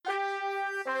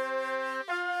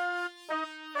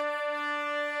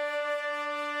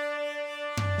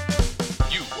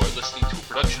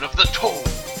production of the Toll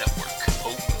Network,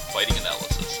 home of fighting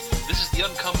analysis. This is the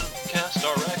UnKamen Cast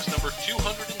RX number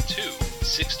 202,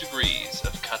 6 Degrees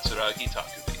of Katsuragi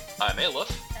Takumi. I'm Aleph.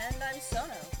 And I'm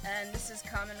Sono. And this is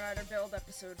Kamen Rider Build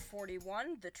episode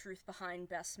 41, The Truth Behind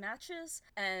Best Matches,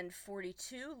 and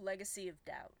 42, Legacy of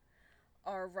Doubt.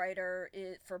 Our writer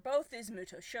for both is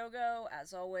Muto Shogo,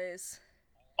 as always.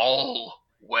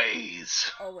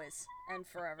 Always. Always, and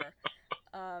forever.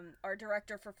 Our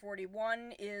director for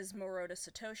 41 is Moroda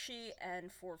Satoshi,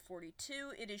 and for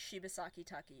 42, it is Shibasaki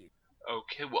Takayuki.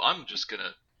 Okay, well, I'm just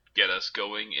gonna get us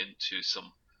going into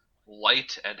some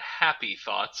light and happy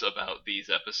thoughts about these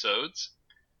episodes,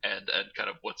 and kind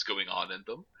of what's going on in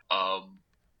them.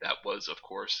 That was, of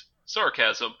course,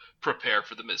 sarcasm. Prepare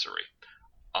for the misery.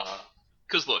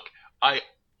 Because look,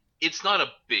 it's not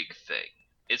a big thing.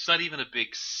 It's not even a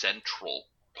big central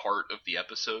part of the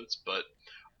episodes, but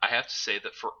I have to say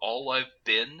that for all I've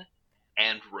been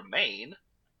and remain,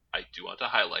 I do want to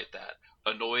highlight that,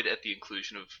 annoyed at the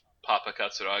inclusion of Papa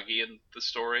Katsuragi in the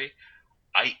story,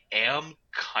 I am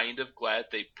kind of glad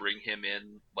they bring him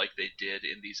in like they did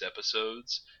in these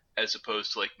episodes, as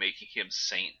opposed to like making him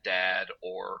Saint Dad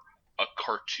or a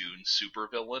cartoon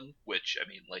supervillain, which, I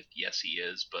mean, like, yes he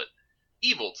is, but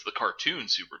Evil's the cartoon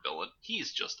supervillain.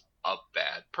 He's just a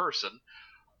bad person,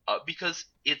 because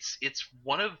it's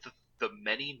one of the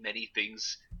many, many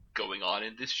things going on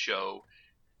in this show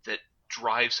that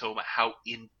drives home how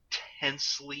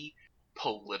intensely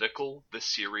political the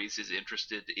series is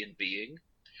interested in being.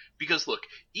 Because look,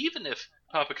 even if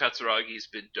Papa Katsuragi's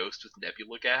been dosed with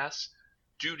nebula gas,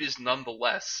 dude is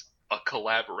nonetheless a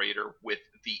collaborator with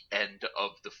the end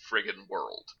of the friggin'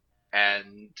 world.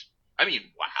 And, I mean,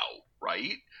 wow,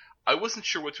 right? I wasn't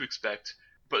sure what to expect,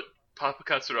 but Papa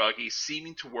Katsuragi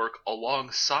seeming to work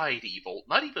alongside Evil,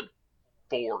 not even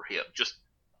for him, just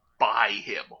by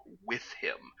him, with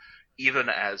him, even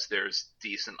as there's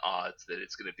decent odds that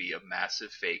it's going to be a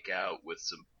massive fake out with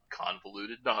some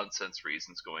convoluted nonsense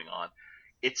reasons going on,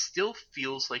 it still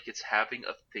feels like it's having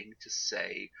a thing to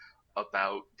say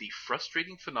about the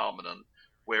frustrating phenomenon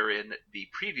wherein the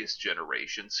previous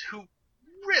generations, who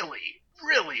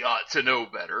really ought to know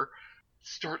better,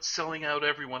 start selling out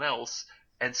everyone else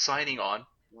and signing on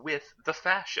with the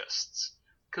fascists.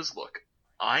 Because look,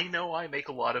 I know I make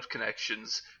a lot of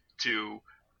connections to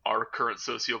our current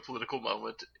socio-political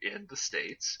moment in the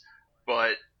States,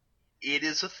 but it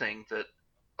is a thing that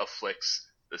afflicts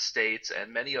the States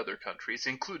and many other countries,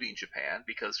 including Japan,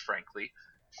 because frankly,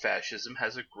 fascism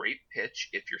has a great pitch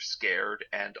if you're scared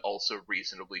and also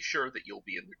reasonably sure that you'll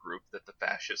be in the group that the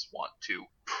fascists want to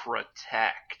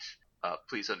protect.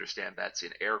 Please understand that's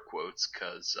in air quotes,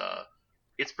 because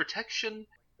it's protection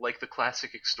like the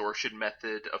classic extortion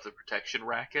method of the protection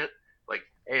racket. Like,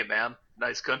 hey man,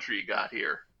 nice country you got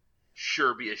here.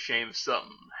 Sure be a shame if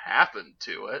something happened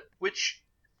to it. Which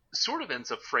sort of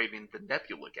ends up framing the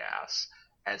nebula gas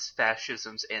as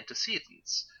fascism's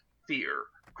antecedents. Fear,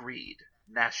 greed,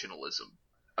 nationalism,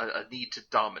 a need to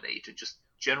dominate, and just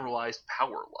generalized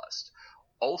power lust.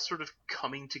 All sort of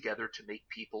coming together to make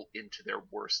people into their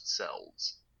worst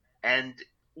selves. And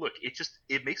look,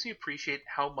 it makes me appreciate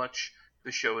how much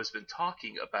the show has been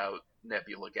talking about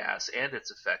nebula gas and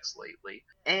its effects lately,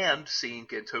 and seeing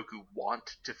Gentoku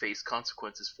want to face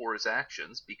consequences for his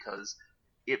actions, because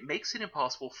it makes it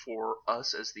impossible for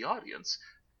us as the audience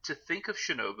to think of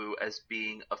Shinobu as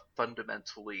being a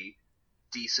fundamentally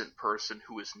decent person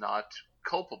who is not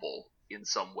culpable in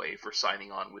some way for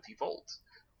signing on with Evolt.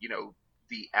 You know,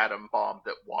 the atom bomb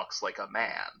that walks like a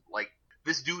man. Like,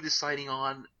 this dude is signing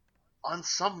on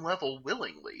some level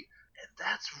willingly. And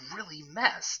that's really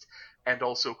messed. And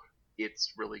also,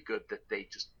 it's really good that they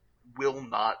just will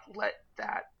not let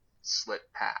that slip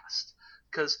past.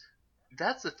 Because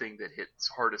that's the thing that hits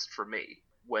hardest for me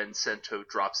when Sento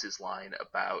drops his line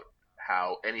about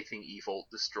how anything evil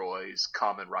destroys,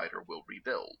 Kamen Rider will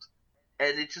rebuild.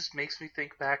 And it just makes me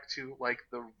think back to, like,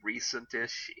 the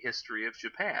recent-ish history of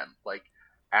Japan. Like,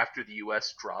 after the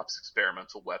U.S. drops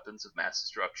experimental weapons of mass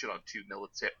destruction on two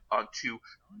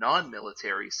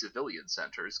non-military civilian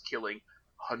centers, killing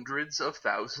hundreds of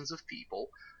thousands of people,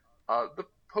 the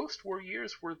post-war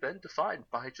years were then defined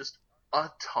by just a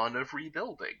ton of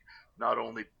rebuilding. Not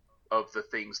only of the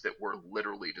things that were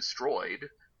literally destroyed,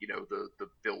 you know, the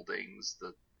buildings,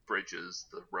 the bridges,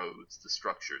 the roads, the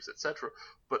structures, etc.,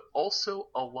 but also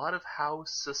a lot of how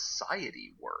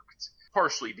society worked.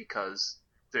 Partially because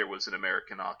there was an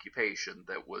American occupation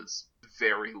that was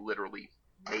very literally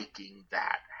making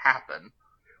that happen,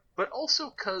 but also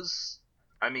because,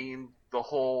 I mean, the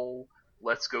whole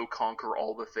let's go conquer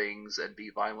all the things and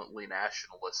be violently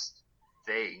nationalist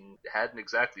thing hadn't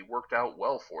exactly worked out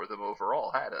well for them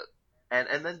overall, had it?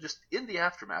 And then just in the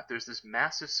aftermath, there's this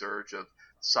massive surge of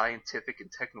scientific and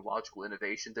technological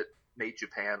innovation that made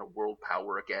Japan a world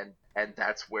power again, and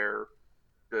that's where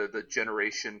the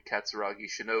generation Katsuragi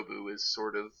Shinobu is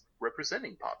sort of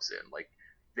representing pops in. Like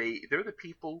they're the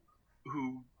people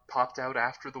who popped out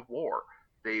after the war.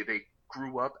 They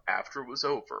grew up after it was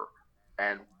over,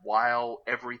 and while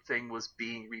everything was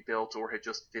being rebuilt or had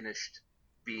just finished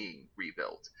being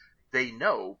rebuilt, they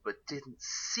know but didn't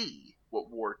see what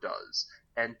war does,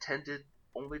 and tended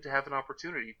only to have an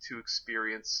opportunity to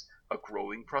experience a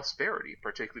growing prosperity,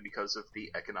 particularly because of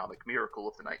the economic miracle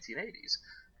of the 1980s.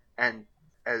 And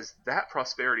as that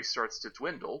prosperity starts to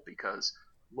dwindle, because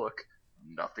look,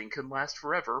 nothing can last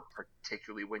forever,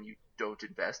 particularly when you don't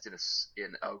invest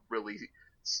in a really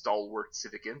stalwart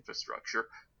civic infrastructure,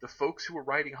 the folks who were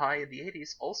riding high in the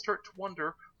 80s all start to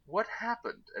wonder what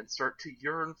happened and start to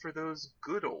yearn for those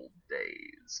good old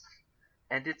days.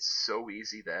 And it's so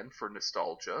easy then for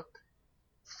nostalgia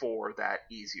for that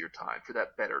easier time, for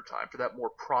that better time, for that more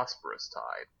prosperous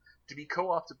time, to be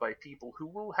co opted by people who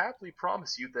will happily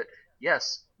promise you that,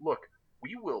 yes, look,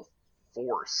 we will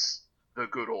force the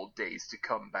good old days to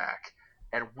come back,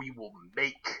 and we will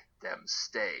make them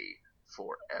stay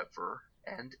forever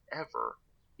and ever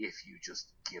if you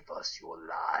just give us your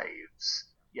lives.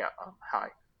 Yeah, hi.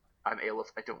 I'm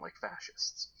Aleph. I don't like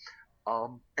fascists.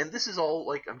 And this is all,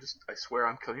 like, I swear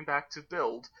I'm coming back to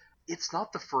build. It's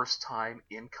not the first time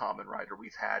in Kamen Rider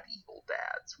we've had evil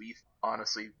dads.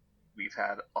 We've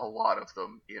had a lot of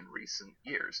them in recent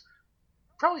years.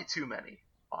 Probably too many,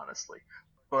 honestly.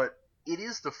 But it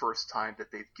is the first time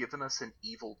that they've given us an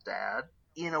evil dad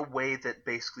in a way that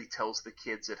basically tells the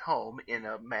kids at home in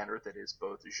a manner that is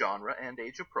both genre and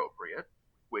age appropriate,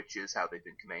 which is how they've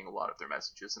been conveying a lot of their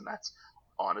messages, and that's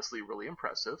honestly really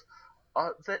impressive.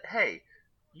 That, hey,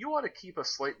 you ought to keep a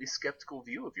slightly skeptical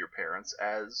view of your parents,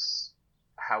 as,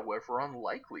 however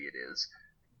unlikely it is,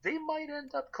 they might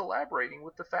end up collaborating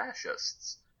with the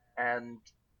fascists. And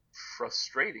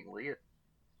frustratingly, it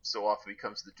so often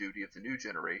becomes the duty of the new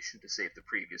generation to save the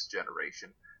previous generation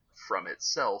from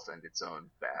itself and its own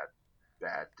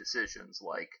bad decisions,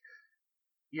 like,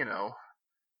 you know,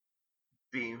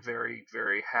 being very,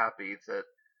 very happy that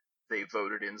they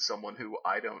voted in someone who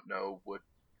I don't know would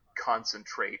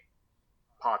concentrate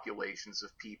populations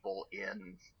of people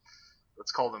in,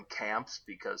 let's call them camps,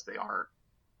 because they aren't,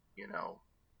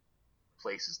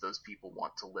 places those people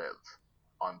want to live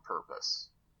on purpose.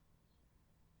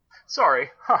 Sorry,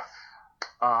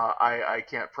 I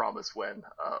can't promise when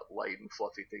light and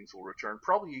fluffy things will return.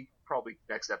 Probably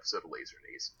next episode of Laser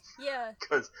Knees. Yeah.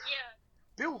 Because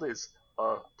Build is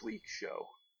a bleak show.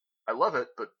 I love it,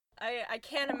 but I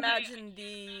can't imagine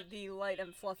the light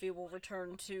and fluffy will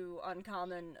return to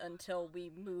UnKamen until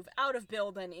we move out of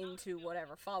Build and into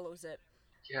whatever follows it.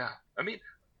 Yeah, I mean,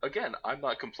 again, I'm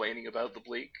not complaining about the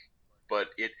bleak, but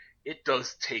it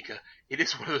does take it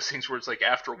is one of those things where it's like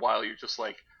after a while you're just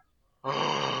like,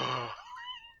 oh,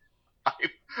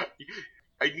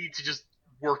 I need to just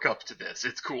work up to this.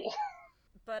 It's cool.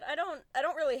 But I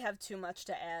don't really have too much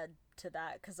to add to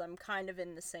that because I'm kind of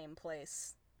in the same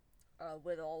place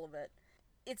with all of it.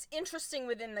 It's interesting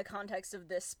within the context of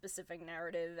this specific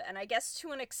narrative, and I guess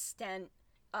to an extent,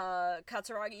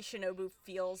 Katsuragi Shinobu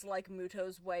feels like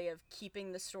Muto's way of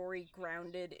keeping the story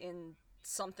grounded in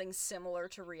something similar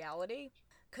to reality.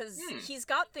 Because he's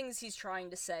got things he's trying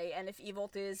to say, and if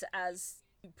Evolt is, as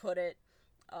you put it,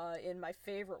 in my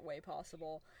favorite way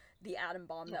possible, the atom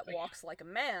bomb that walks like a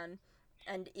man,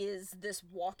 and is this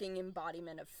walking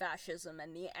embodiment of fascism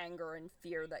and the anger and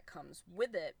fear that comes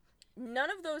with it, none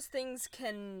of those things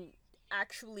can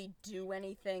actually do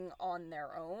anything on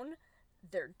their own.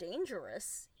 They're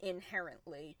dangerous,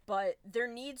 inherently, but there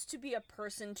needs to be a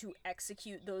person to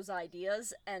execute those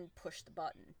ideas and push the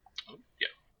button. Oh, yeah,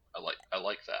 I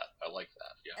like that,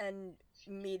 yeah. And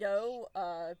Mito,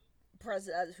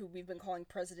 who we've been calling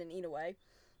President Inoue,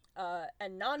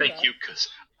 and Nanda... Thank you, because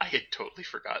I had totally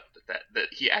forgotten that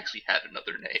he actually had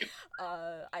another name.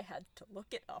 I had to look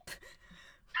it up.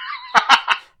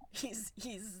 He's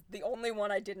the only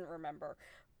one I didn't remember.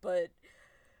 But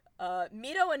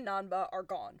Mito and Nanba are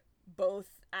gone, both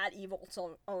at Evolt's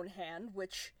own hand,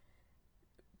 which,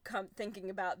 thinking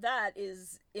about that,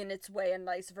 is in its way a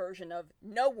nice version of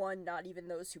no one, not even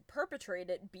those who perpetrate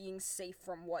it, being safe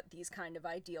from what these kind of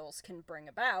ideals can bring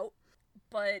about.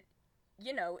 But,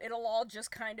 it'll all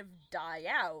just kind of die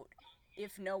out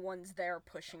if no one's there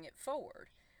pushing it forward,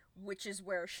 which is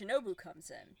where Shinobu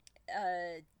comes in.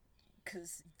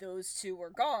 Because those two are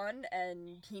gone,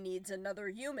 and he needs another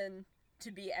human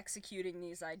to be executing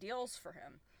these ideals for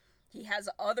him. He has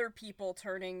other people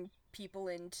turning people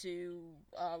into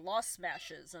lost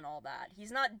smashes and all that.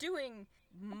 He's not doing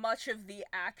much of the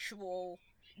actual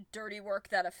dirty work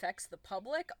that affects the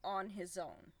public on his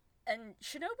own. And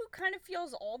Shinobu kind of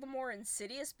feels all the more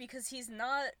insidious because he's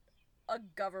not a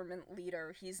government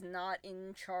leader. He's not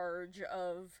in charge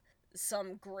of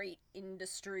some great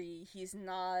industry. He's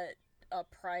not a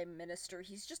prime minister.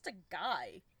 He's just a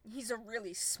guy. He's a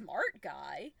really smart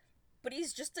guy, but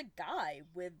he's just a guy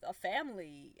with a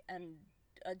family and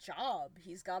a job.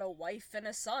 He's got a wife and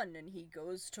a son, and he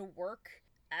goes to work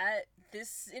at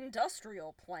this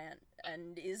industrial plant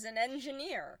and is an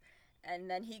engineer. And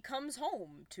then he comes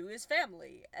home to his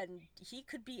family, and he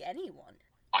could be anyone.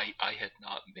 I had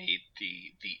not made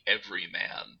the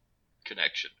everyman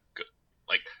connection. Good.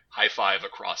 Like, high five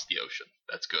across the ocean.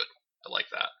 That's good. I like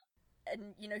that.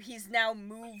 And, he's now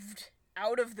moved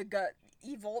out of the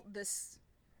evil. This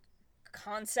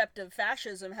concept of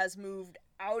fascism has moved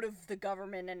out of the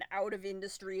government and out of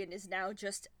industry and is now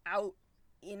just out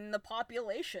in the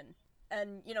population.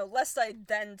 And, lest I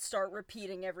then start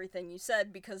repeating everything you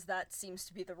said, because that seems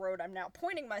to be the road I'm now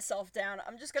pointing myself down,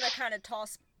 I'm just gonna kind of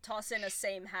toss in a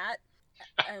same hat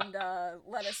and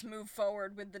let us move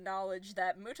forward with the knowledge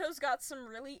that Muto's got some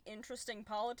really interesting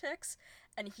politics,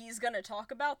 and he's gonna talk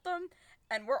about them,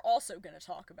 and we're also gonna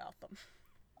talk about them.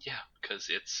 Yeah, because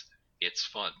it's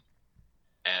fun,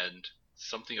 and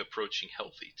something approaching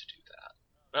healthy to do that.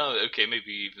 Well, okay,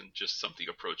 maybe even just something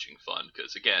approaching fun,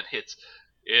 because again,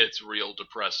 it's real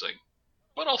depressing,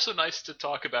 but also nice to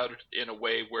talk about it in a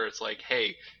way where it's like,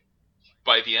 hey,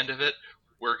 by the end of it,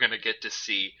 we're gonna get to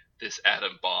see this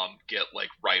atom bomb get, like,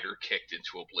 Ryder kicked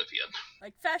into oblivion.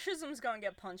 Like, fascism's gonna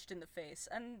get punched in the face,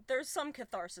 and there's some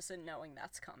catharsis in knowing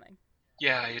that's coming.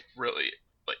 Yeah, it really,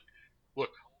 like, look,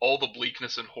 all the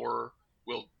bleakness and horror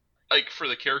will, like, for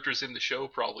the characters in the show,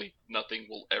 probably nothing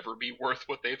will ever be worth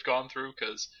what they've gone through,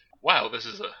 because, wow, this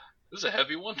is a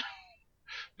heavy one.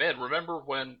 Man, remember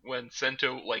when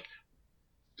Sento, like,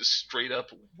 just straight up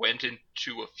went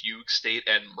into a fugue state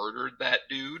and murdered that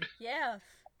dude? Yeah.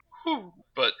 Whew.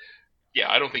 But,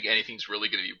 yeah, I don't think anything's really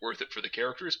going to be worth it for the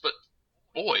characters, but,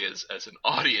 boy, as an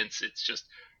audience, it's just,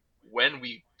 when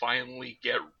we finally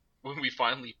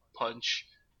punch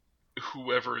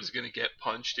whoever is going to get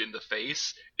punched in the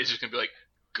face, it's just going to be like,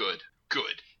 good.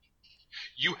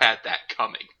 You had that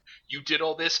coming. You did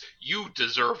all this, you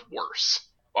deserve worse.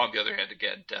 On the other hand,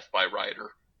 again, death by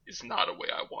Ryder is not a way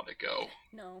I want to go.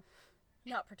 No,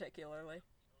 not particularly.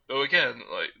 Though again,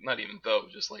 like, not even though,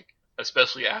 just like,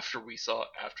 especially after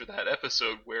that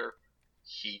episode where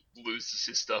he loses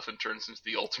his stuff and turns into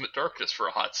the ultimate darkness for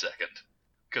a hot second.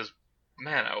 Because,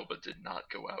 man, Aoba did not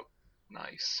go out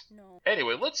nice. No.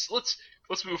 Anyway, let's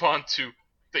move on to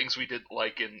things we didn't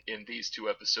like in these two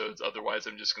episodes. Otherwise,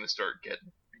 I'm just going to start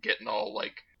getting all,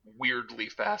 like, weirdly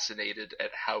fascinated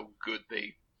at how good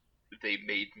they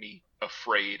made me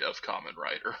afraid of Kamen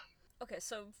Rider. Okay,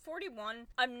 so 41,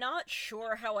 I'm not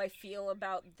sure how I feel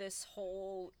about this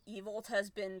whole Evil has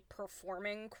been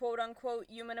performing quote-unquote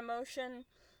human emotion,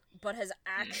 but has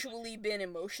actually been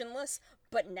emotionless,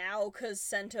 but now, because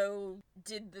Sento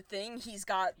did the thing, he's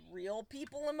got real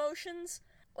people emotions.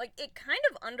 Like, it kind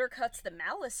of undercuts the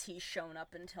malice he's shown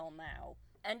up until now,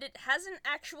 and it hasn't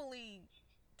actually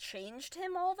changed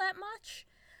him all that much.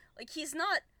 Like, he's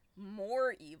not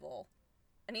more evil,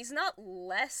 and he's not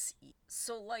less evil.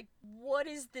 So, like, what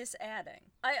is this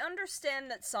adding? I understand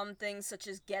that some things, such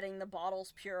as getting the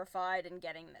bottles purified and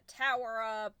getting the tower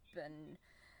up, and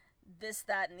this,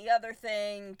 that, and the other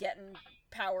thing, getting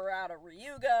power out of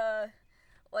Ryuga,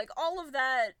 like, all of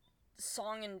that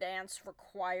song and dance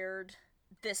required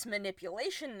this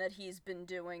manipulation that he's been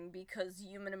doing because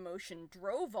human emotion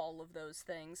drove all of those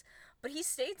things. But he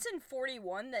states in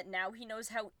 41 that now he knows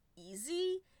how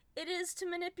easy it is to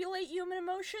manipulate human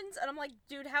emotions, and I'm like,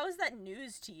 dude, how is that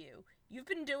news to you? You've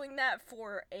been doing that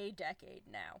for a decade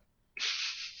now.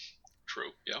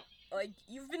 True, yeah. Like,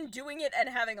 you've been doing it and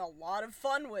having a lot of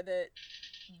fun with it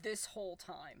this whole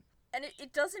time. And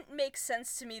it doesn't make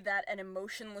sense to me that an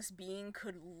emotionless being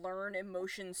could learn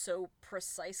emotion so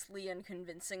precisely and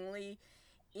convincingly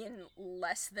in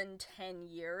less than 10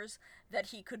 years that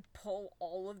he could pull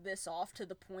all of this off to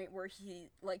the point where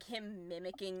him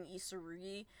mimicking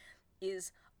Isurugi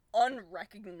is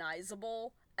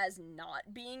unrecognizable as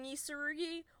not being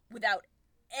Isurugi without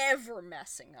ever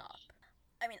messing up.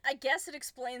 I mean, I guess it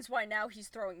explains why now he's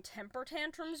throwing temper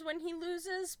tantrums when he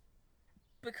loses,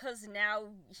 because now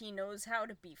he knows how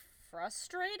to be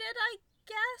frustrated, I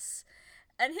guess?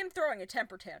 And him throwing a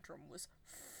temper tantrum was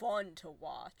fun to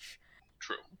watch.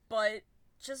 True. But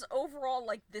just overall,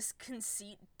 like, this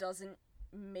conceit doesn't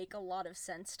make a lot of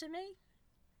sense to me.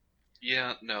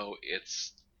 Yeah, no,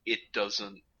 it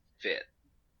doesn't fit.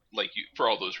 Like you, for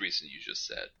all those reasons you just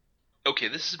said. Okay,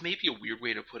 this is maybe a weird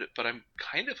way to put it, but I'm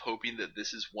kind of hoping that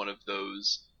this is one of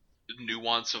those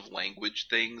nuance of language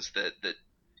things that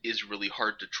is really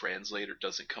hard to translate or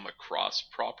doesn't come across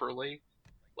properly.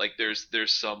 Like there's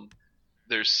some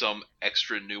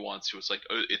extra nuance to it. It's like,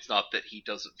 oh, it's not that he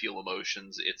doesn't feel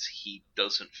emotions, it's he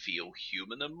doesn't feel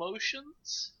human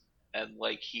emotions, and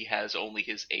like he has only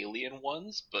his alien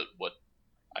ones. But what,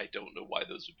 I don't know why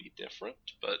those would be different.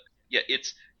 But yeah,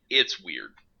 it's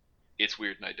weird. It's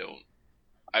weird, and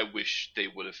I wish they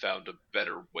would have found a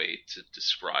better way to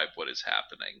describe what is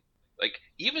happening. Like,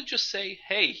 even just say,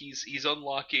 hey, he's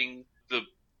unlocking the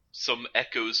some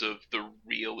echoes of the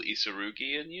real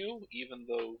Isurugi in you, even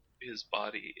though his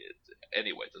body is,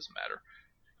 anyway, it doesn't matter.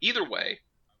 Either way,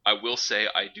 I will say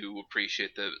I do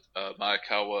appreciate that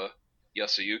Maekawa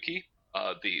Yasuyuki,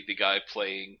 the guy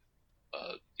playing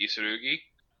Isurugi,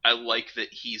 I like that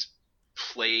he's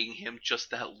playing him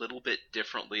just that little bit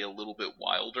differently, a little bit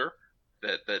wilder.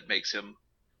 That makes him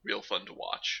real fun to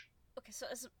watch. Okay, so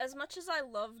as much as I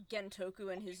love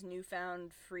Gentoku and his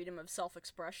newfound freedom of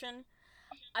self-expression,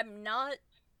 I'm not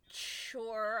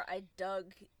sure I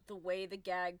dug the way the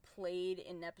gag played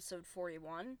in episode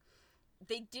 41.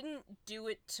 They didn't do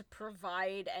it to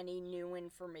provide any new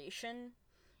information,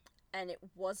 and it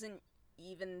wasn't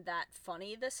even that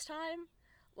funny this time.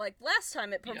 Like, last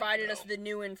time it provided us the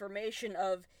new information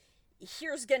of,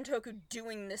 here's Gentoku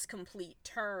doing this complete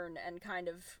turn and kind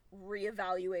of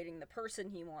reevaluating the person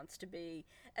he wants to be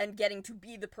and getting to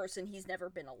be the person he's never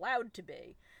been allowed to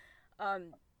be.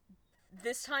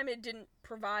 This time it didn't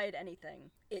provide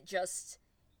anything. It just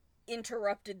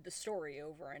interrupted the story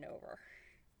over and over.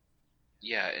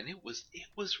 Yeah, and it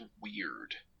was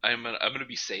weird. I'm gonna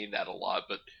be saying that a lot,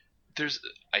 but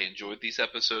I enjoyed these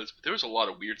episodes, but there was a lot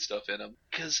of weird stuff in them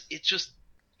because it just,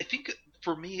 I think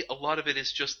for me a lot of it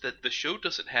is just that the show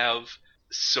doesn't have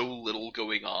so little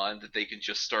going on that they can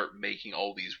just start making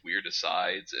all these weird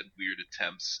asides and weird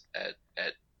attempts at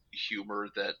humor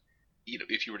that, you know,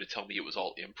 if you were to tell me it was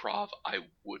all improv, I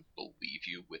would believe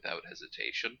you without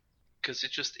hesitation, because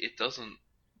it doesn't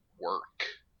work,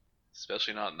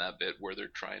 especially not in that bit where they're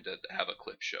trying to have a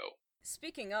clip show.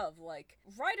 Speaking of, like,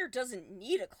 writer doesn't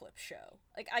need a clip show.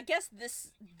 Like, I guess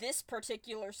this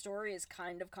particular story is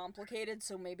kind of complicated,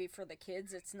 so maybe for the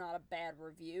kids it's not a bad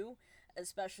review,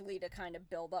 especially to kind of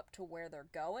build up to where they're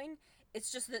going.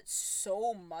 It's just that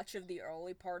so much of the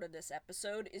early part of this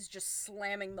episode is just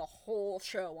slamming the whole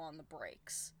show on the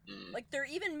brakes. Like, they're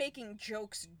even making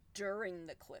jokes during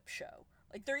the clip show.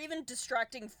 Like, they're even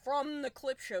distracting from the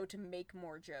clip show to make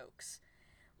more jokes.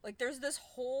 Like, there's this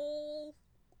whole,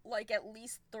 like, at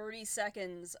least 30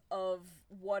 seconds of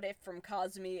what if from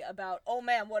Kazumi about, oh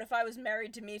man, what if I was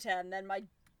married to Mita and then my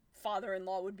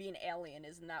father-in-law would be an alien?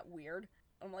 Isn't that weird?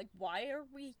 I'm like, why are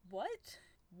we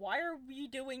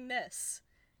doing this?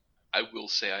 I will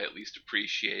say I at least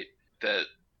appreciate that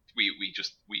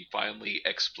we finally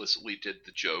explicitly did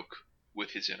the joke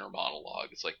with his inner monologue.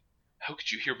 It's like, how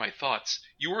could you hear my thoughts?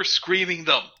 You were screaming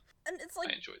them! And it's like,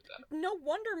 I enjoyed that. No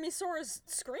wonder Misora's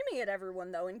screaming at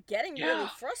everyone, though, and getting really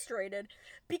frustrated,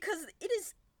 because it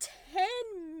is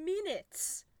 10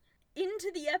 minutes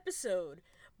into the episode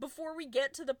before we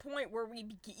get to the point where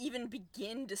we even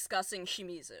begin discussing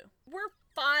Shimizu. We're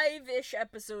 5-ish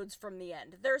episodes from the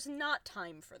end. There's not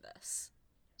time for this.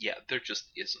 Yeah, there just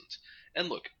isn't. And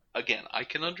look, again, I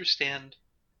can understand,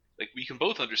 like, we can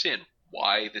both understand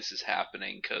why this is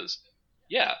happening, because,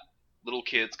 yeah, little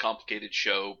kids, complicated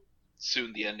show,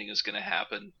 soon the ending is going to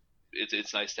happen.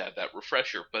 It's nice to have that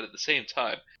refresher, but at the same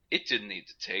time, it didn't need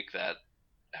to take that,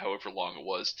 however long it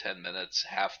was, 10 minutes,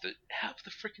 half the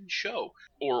freaking show,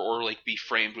 or like be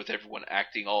framed with everyone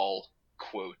acting all,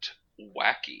 quote,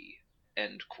 wacky,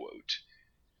 end quote.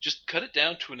 Just cut it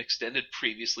down to an extended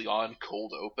previously on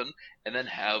cold open, and then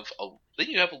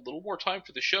you have a little more time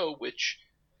for the show, which,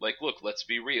 like, look, let's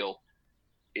be real,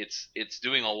 it's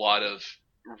doing a lot of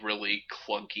really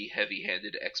clunky,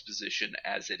 heavy-handed exposition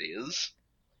as it is.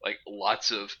 Like, lots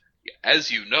of,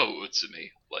 as you know, Utsumi,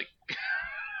 like,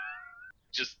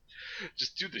 just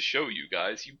do the show, you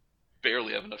guys. You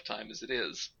barely have enough time as it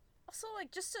is. Also,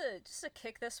 like, just to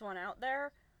kick this one out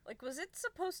there, like, was it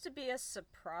supposed to be a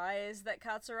surprise that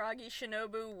Katsuragi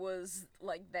Shinobu was,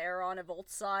 like, there on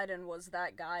Evolt's side and was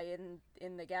that guy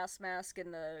in the gas mask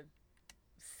in the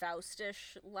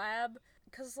Faustish lab?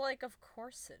 Because, like, of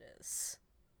course it is.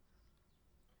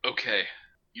 Okay,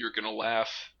 you're gonna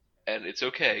laugh, and it's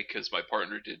okay, because my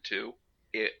partner did too.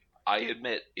 I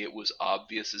admit, it was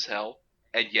obvious as hell.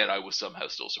 and yet I was somehow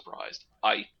still surprised.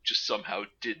 I just somehow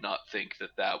did not think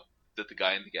that the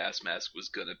guy in the gas mask was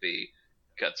gonna be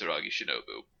Katsuragi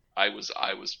Shinobu. I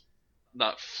was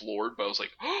not floored, but I was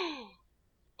like, oh,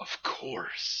 of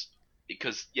course.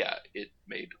 Because yeah, it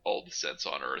made all the sense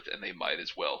on earth, and they might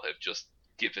as well have just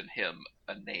given him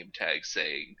a name tag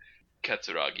saying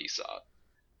Katsuragi-san.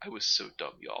 I was so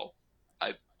dumb, y'all.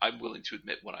 I'm willing to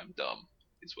admit when I'm dumb,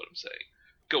 is what I'm saying.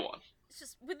 Go on. It's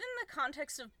just, within the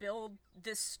context of Build,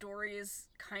 this story is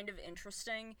kind of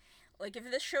interesting. Like, if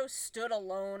this show stood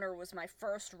alone, or was my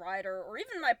first rider, or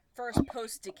even my first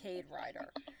post-Decade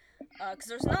rider, because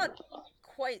there's not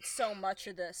quite so much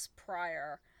of this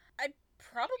prior, I'd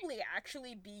probably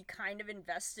actually be kind of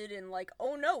invested in, like,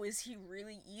 oh no, is he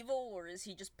really evil, or is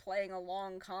he just playing a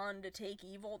long con to take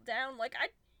evil down? Like,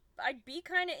 I'd be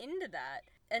kind of into that.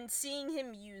 And seeing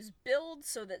him use Build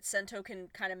so that Sento can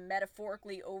kind of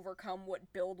metaphorically overcome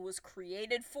what Build was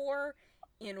created for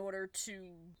in order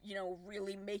to, you know,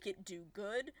 really make it do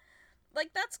good, like,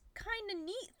 that's kind of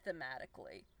neat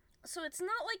thematically. So it's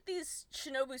not like these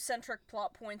Shinobu-centric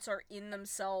plot points are in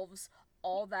themselves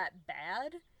all that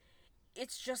bad.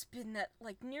 It's just been that,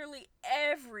 like, nearly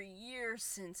every year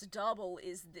since Double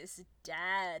is this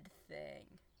dad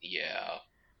thing. Yeah.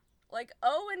 Like,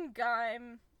 O and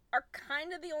Gaim are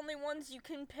kind of the only ones you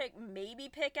can maybe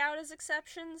pick out as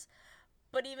exceptions,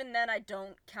 but even then I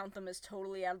don't count them as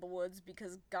totally out of the woods,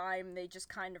 because Gaim, they just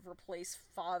kind of replace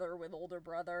father with older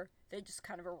brother. They just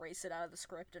kind of erase it out of the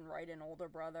script and write in older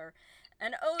brother.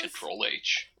 And O's, Control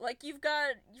H. like, you've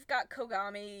got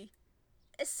Kogami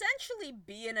essentially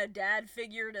being a dad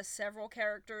figure to several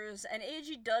characters, and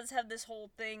Eiji does have this whole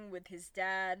thing with his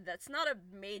dad that's not a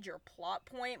major plot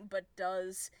point, but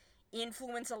does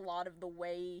influence a lot of the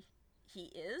way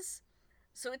he is.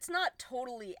 So it's not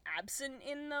totally absent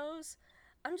in those.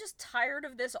 I'm just tired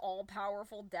of this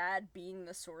all-powerful dad being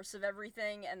the source of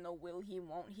everything, and the will he,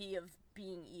 won't he of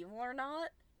being evil or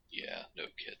not. Yeah, no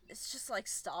kidding. It's just like,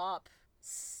 stop.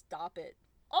 Stop it.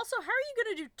 Also, how are you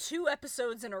gonna do 2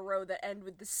 episodes in a row that end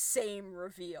with the same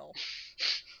reveal?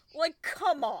 Like,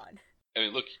 come on. I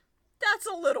mean, look. That's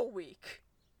a little weak.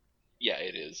 Yeah,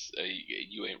 it is.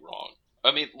 You ain't wrong.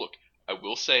 I mean, look, I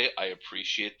will say I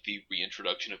appreciate the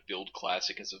reintroduction of Build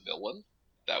Classic as a villain.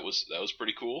 That was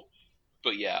pretty cool.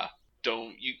 But yeah,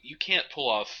 you can't pull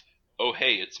off, oh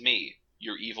hey, it's me,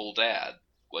 your evil dad.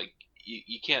 Like,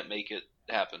 you can't make it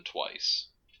happen twice.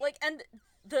 Like, and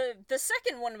the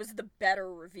second one was the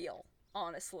better reveal,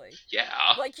 honestly.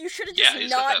 Yeah. Like, you should have just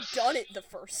not done it the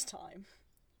first time.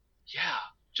 Yeah,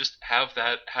 just have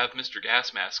Mr.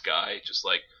 Gas Mask guy just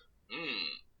like,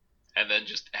 and then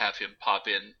just have him pop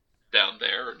in down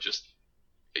there and just,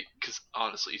 because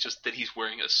honestly, it's just that he's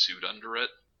wearing a suit under it,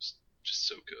 just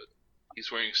so good.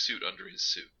 He's wearing a suit under his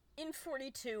suit. In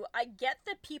 42, I get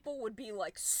that people would be,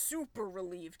 like, super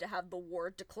relieved to have the war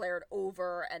declared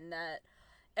over, and that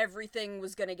everything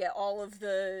was gonna get, all of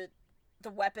the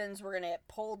weapons were gonna get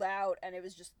pulled out, and it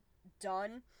was just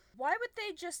done. Why would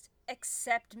they just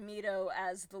accept Mito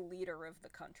as the leader of the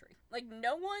country? Like,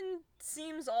 no one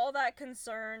seems all that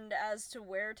concerned as to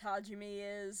where Tajimi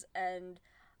is, and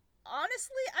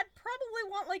honestly, I'd probably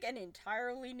want, like, an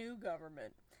entirely new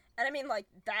government. And I mean, like,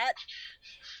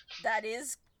 that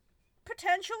is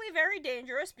potentially very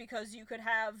dangerous, because you could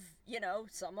have, you know,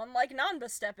 someone like Nanba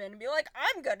step in and be like,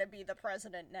 I'm gonna be the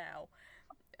president now.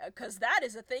 Because that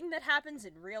is a thing that happens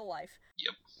in real life.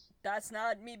 Yep. That's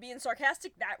not me being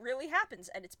sarcastic, that really happens,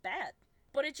 and it's bad.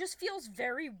 But it just feels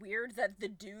very weird that the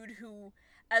dude who,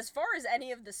 as far as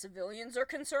any of the civilians are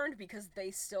concerned, because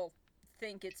they still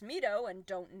think it's Mito and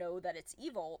don't know that it's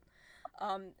evil,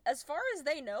 as far as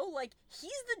they know, like,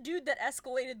 he's the dude that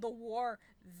escalated the war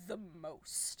the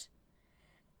most.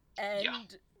 And yeah.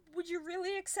 Would you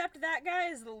really accept that guy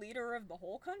as the leader of the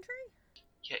whole country?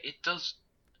 Yeah, it does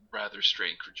rather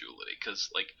strain credulity, because,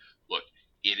 like, look,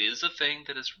 it is a thing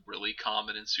that is really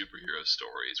common in superhero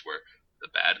stories, where the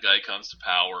bad guy comes to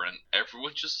power and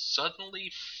everyone just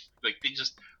suddenly, like, they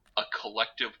just, a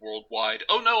collective worldwide,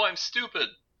 oh no, I'm stupid,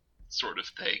 sort of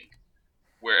thing,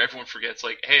 where everyone forgets,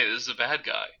 like, hey, this is a bad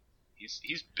guy.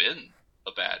 He's been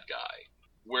a bad guy.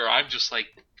 Where I'm just like,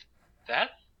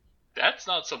 that's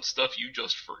not some stuff you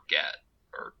just forget.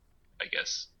 Or, I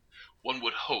guess, one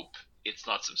would hope it's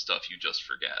not some stuff you just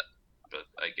forget. But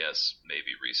I guess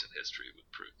maybe recent history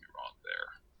would prove me wrong there.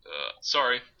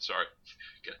 Sorry.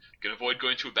 Gonna avoid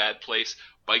going to a bad place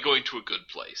by going to a good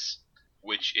place.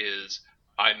 Which is,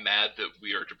 I'm mad that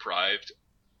we are deprived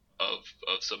of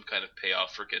some kind of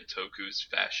payoff for Gentoku's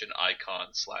fashion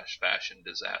icon / fashion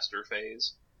disaster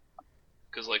phase.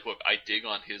 Because, like, look, I dig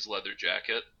on his leather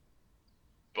jacket,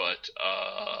 but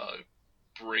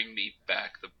bring me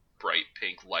back the bright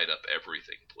pink light up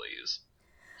everything, please.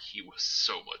 He was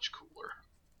so much cooler.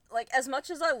 Like, as much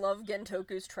as I love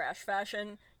Gentoku's trash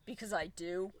fashion, because I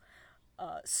do,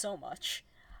 so much,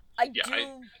 I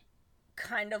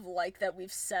kind of like that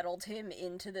we've settled him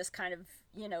into this kind of,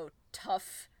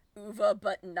 tough Uva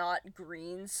but not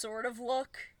green sort of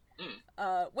look.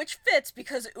 Which fits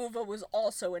because Uva was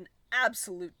also an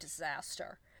absolute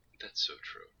disaster. That's so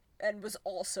true. And was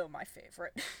also my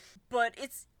favorite. But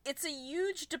it's a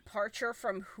huge departure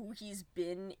from who he's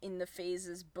been in the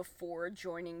phases before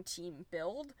joining Team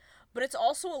Build, but it's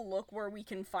also a look where we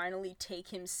can finally take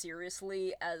him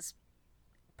seriously as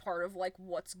part of, like,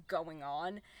 what's going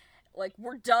on. Like,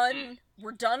 we're done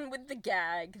with the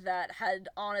gag that had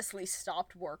honestly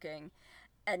stopped working,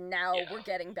 and now we're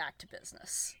getting back to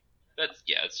business.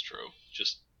 It's true.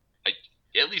 Just,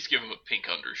 at least give him a pink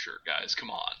undershirt, guys,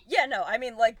 come on. Yeah, no, I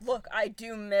mean, like, look, I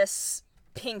do miss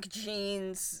pink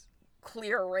jeans,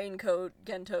 clear raincoat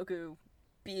Gentoku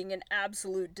being an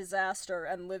absolute disaster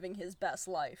and living his best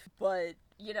life. But,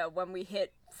 when we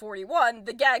hit 41,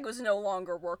 the gag was no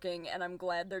longer working, and I'm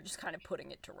glad they're just kind of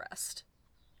putting it to rest.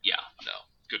 Yeah, no,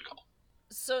 good call.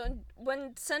 So,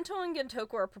 when Sento and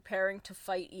Gentoku are preparing to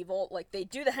fight evil, like, they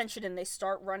do the henshin and they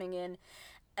start running in,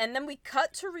 and then we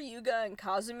cut to Ryuga and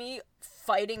Kazumi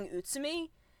fighting Utsumi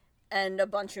and a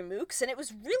bunch of mooks, and it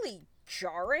was really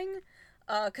jarring,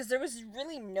 because there was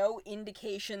really no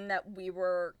indication that we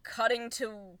were cutting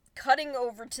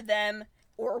over to them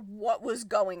or what was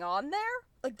going on there.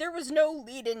 Like, there was no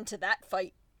lead into that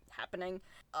fight happening,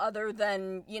 other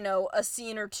than, a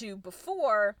scene or two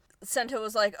before. Sento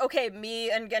was like, okay,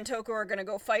 me and Gentoku are gonna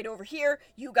go fight over here,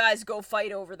 you guys go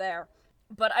fight over there.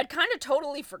 But I'd kind of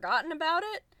totally forgotten about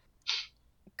it,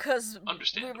 because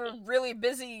we were really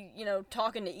busy,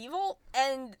 talking to Evil,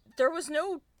 and there was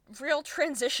no real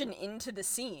transition into the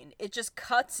scene. It just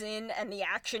cuts in, and the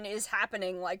action is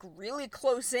happening, like, really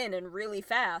close in and really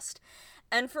fast.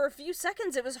 And for a few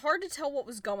seconds, it was hard to tell what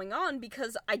was going on,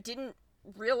 because I didn't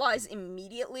realize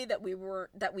immediately that we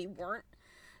weren't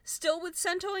still with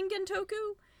Sento and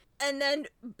Gentoku. And then,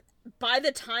 by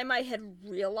the time I had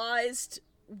realized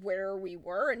where we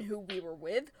were and who we were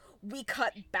with, we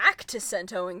cut back to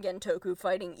Sento and Gentoku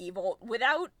fighting evil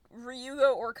without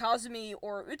Ryuga or Kazumi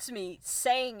or Utsumi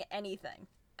saying anything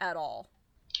at all.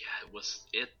 Yeah, it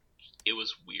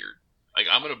was weird. Like,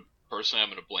 I'm gonna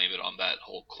blame it on that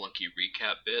whole clunky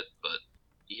recap bit, but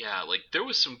yeah, like, there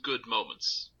was some good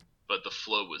moments, but the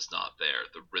flow was not there.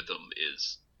 The rhythm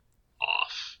is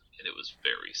off, and it was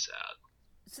very sad.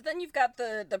 So then you've got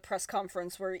the press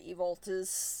conference where Evolt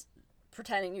is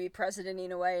pretending to be president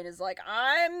in a way and is like,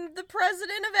 I'm the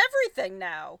president of everything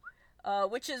now,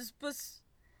 which was,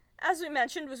 as we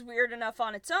mentioned, was weird enough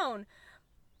on its own.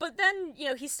 But then,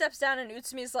 he steps down and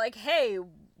Utsumi's like, hey,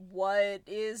 what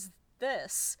is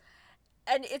this?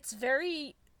 And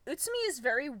Utsumi is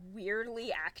very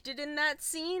weirdly acted in that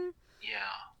scene.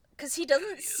 Yeah. Because he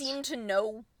doesn't seem to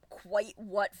know quite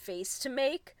what face to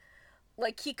make.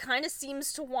 Like, he kind of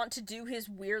seems to want to do his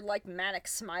weird, like, manic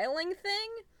smiling thing,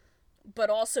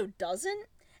 but also doesn't.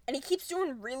 And he keeps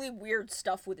doing really weird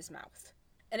stuff with his mouth.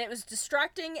 And it was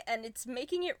distracting, and it's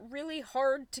making it really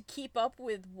hard to keep up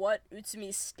with what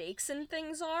Utsumi's stakes and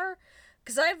things are.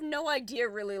 Because I have no idea,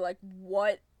 really, like,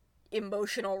 what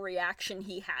emotional reaction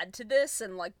he had to this,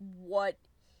 and, like, what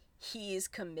he's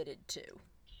committed to.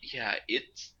 Yeah,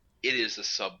 it is a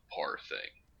subpar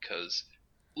thing. Because,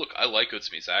 look, I like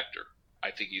Utsumi's actor.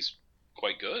 I think he's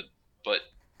quite good. But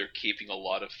they're keeping a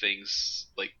lot of things,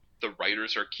 like, the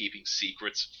writers are keeping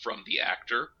secrets from the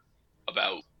actor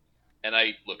about, and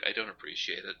I don't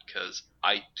appreciate it, because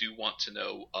I do want to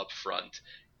know up front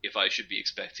if I should be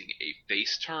expecting a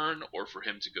face turn or for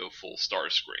him to go full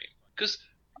Starscream. Because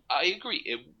I agree,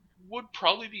 it would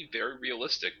probably be very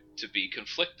realistic to be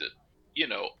conflicted,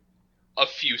 a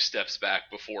few steps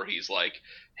back before he's like,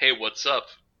 hey, what's up,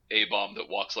 A-Bomb that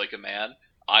walks like a man?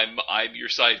 I'm your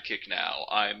sidekick now.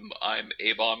 I'm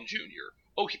A-Bomb Jr.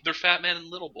 Oh, they're Fat Man and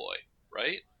Little Boy,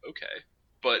 right? Okay.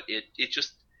 But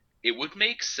it would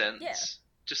make sense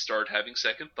to start having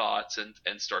second thoughts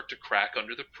and start to crack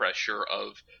under the pressure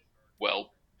of,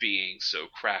 well, being so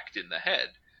cracked in the head.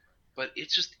 But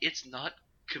it's not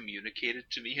communicated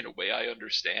to me in a way I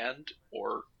understand,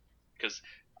 or, because,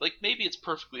 like, maybe it's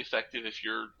perfectly effective if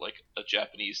you're, like, a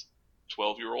Japanese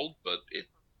 12-year-old, but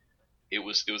it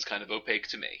was kind of opaque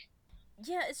to me.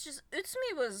 Yeah, it's just,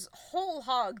 Utsumi was whole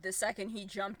hog the second he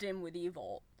jumped in with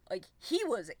Evil. Like, he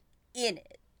was in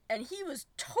it. And he was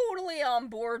totally on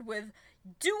board with,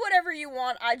 do whatever you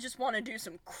want, I just want to do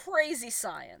some crazy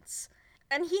science.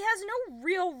 And he has no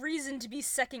real reason to be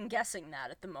second-guessing that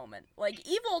at the moment. Like,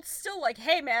 Evil's still like,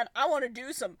 hey man, I want to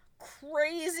do some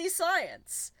crazy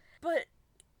science. But,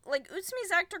 like,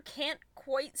 Utsumi's actor can't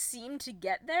quite seem to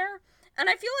get there. And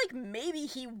I feel like maybe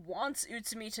he wants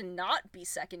Utsumi to not be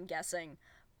second-guessing,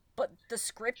 but the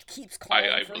script keeps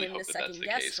calling for really him to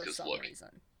second-guess for some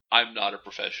reason. I'm not a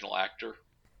professional actor,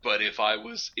 but if I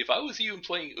was you and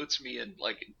playing Utsumi in,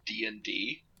 like,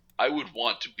 D&D, I would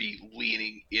want to be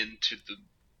leaning into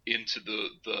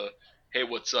the hey,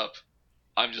 what's up?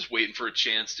 I'm just waiting for a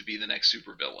chance to be the next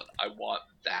supervillain. I want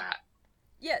that.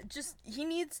 Yeah, just, he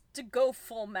needs to go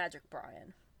full Magic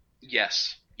Brian.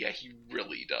 Yes. Yeah, he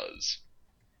really does.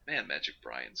 Man, Magic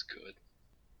Brian's good.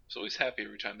 I was always happy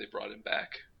every time they brought him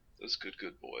back. Those good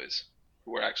boys.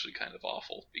 Who are actually kind of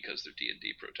awful because they're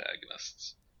D&D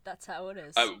protagonists. That's how it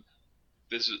is.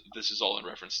 This is all in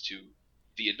reference to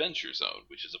The Adventure Zone,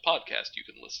 which is a podcast you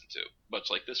can listen to, much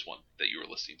like this one that you are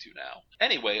listening to now.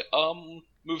 Anyway,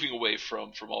 moving away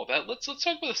from all that, let's talk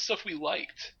about the stuff we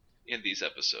liked in these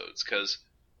episodes. Because,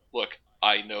 look,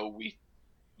 I know we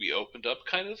opened up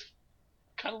kind of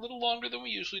a little longer than we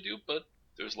usually do, but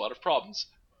there's a lot of problems.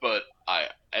 But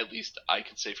at least I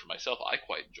can say for myself, I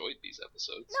quite enjoyed these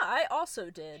episodes. No, I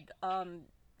also did.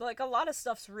 Like, a lot of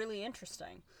stuff's really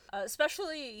interesting.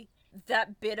 Especially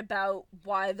that bit about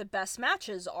why the best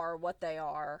matches are what they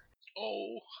are.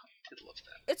 Oh, I did love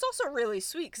that. It's also really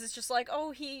sweet, because it's just like,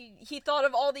 oh, he thought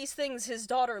of all these things his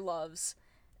daughter loves.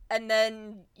 And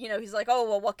then, he's like, oh,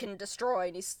 well, what can destroy?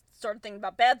 And he started thinking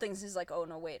about bad things. He's like, oh,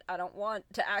 no, wait, I don't want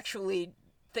to actually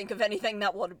think of anything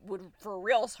that would for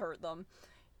reals hurt them.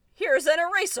 Here's an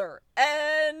eraser,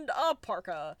 and a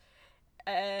parka,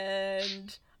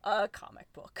 and a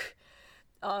comic book.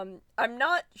 I'm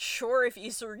not sure if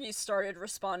Isurugi started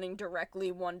responding directly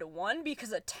one-to-one,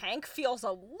 because a tank feels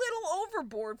a little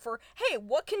overboard for, hey,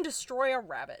 what can destroy a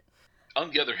rabbit?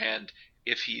 On the other hand,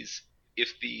 if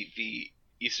the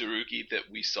Isurugi that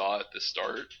we saw at the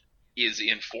start is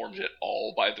informed at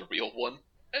all by the real one,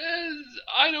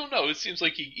 I don't know, it seems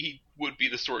like he would be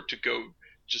the sort to go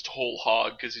just whole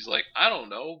hog, because he's like, I don't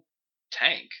know,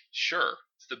 tank, sure,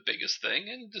 it's the biggest thing,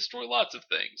 and destroy lots of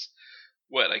things.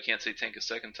 What, I can't say tank a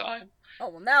second time? Oh,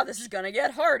 well, now this is gonna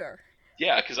get harder.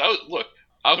 Yeah, because I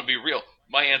would be real,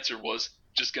 my answer was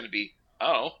just gonna be,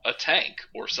 oh, a tank,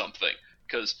 or something,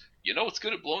 because, what's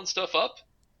good at blowing stuff up?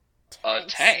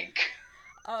 Tanks.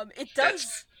 A tank.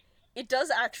 It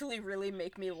does actually really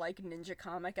make me like Ninja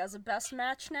Comic as a best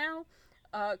match now,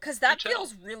 because that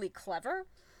feels really clever.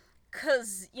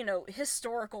 Because,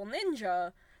 historical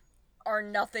ninja are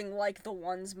nothing like the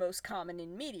ones most common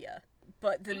in media.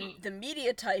 But the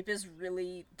media type is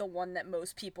really the one that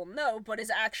most people know, but is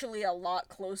actually a lot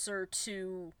closer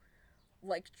to,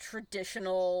 like,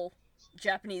 traditional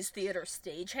Japanese theater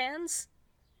stagehands.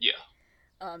 Yeah.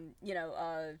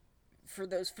 For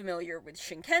those familiar with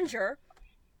Shinkenger,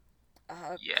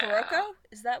 yeah. Kuroko?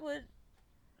 Is that what?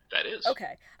 That is.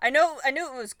 Okay. I knew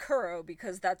it was Kuro,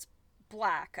 because that's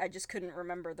black. I just couldn't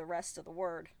remember the rest of the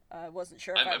word. I wasn't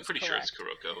sure if I was correct. I'm pretty sure it's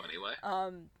Kuroko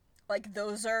anyway. Like,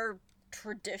 those are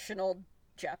traditional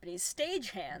Japanese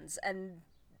stagehands, and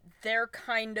they're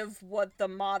kind of what the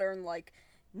modern, like,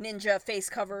 ninja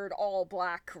face-covered, all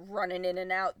black, running in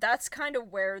and out, that's kind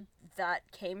of where that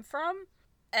came from.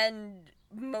 And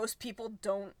most people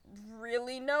don't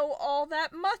really know all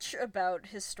that much about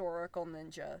historical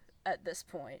ninja at this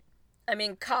point. I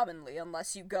mean, commonly,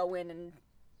 unless you go in and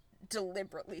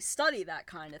deliberately study that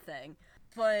kind of thing.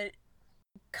 But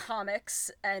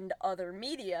comics and other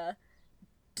media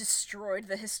destroyed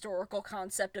the historical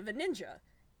concept of a ninja,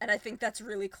 and I think that's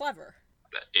really clever.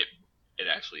 It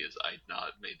actually is. I had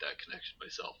not made that connection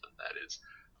myself, and that is,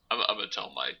 I'm gonna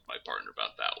tell my partner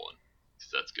about that one,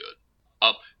 because that's good.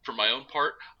 For my own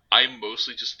part, I'm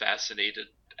mostly just fascinated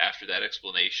after that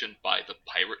explanation by the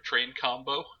pirate train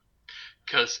combo,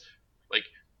 because, like,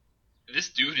 this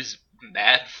dude is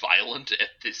mad violent at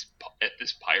this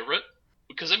pirate.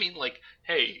 Because, I mean, like,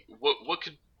 hey, what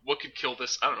could kill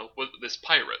this? I don't know, this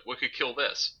pirate. What could kill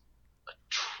this? A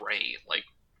train. Like,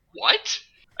 what?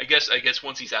 I guess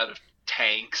once he's out of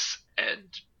tanks and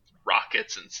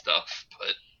rockets and stuff,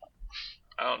 but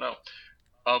I don't know.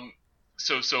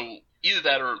 So either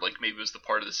that, or like maybe it was the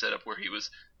part of the setup where he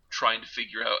was trying to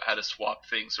figure out how to swap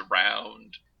things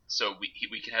around so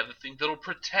we can have the thing that'll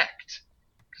protect.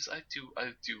 Because I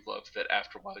do love that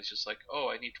after a while he's just like, oh,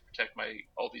 I need to protect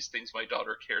all these things my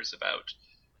daughter cares about.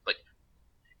 Like,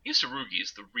 Isurugi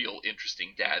is the real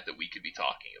interesting dad that we could be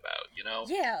talking about,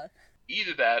 Yeah.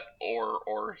 Either that,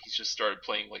 or he's just started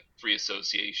playing, like, free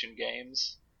association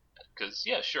games. Because,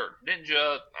 yeah, sure,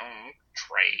 ninja,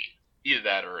 trade. Either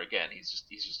that, or again, he's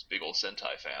just a big old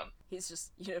Sentai fan. He's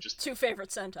just, two favorite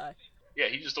Sentai. Yeah,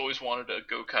 he just always wanted a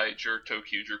Gokaiger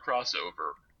Tokyuger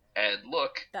crossover. And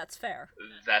look, that's fair.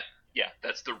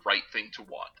 That's the right thing to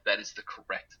want. That is the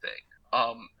correct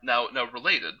thing. Now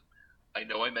related, I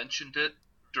know I mentioned it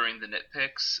during the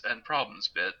nitpicks and problems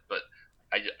bit, but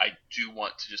I do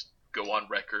want to just go on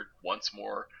record once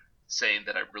more saying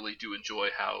that I really do enjoy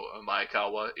how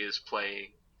Maekawa is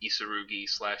playing Isurugi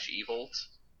 / Evolt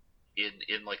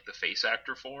in like the face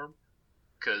actor form,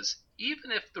 because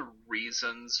even if the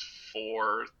reasons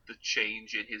for the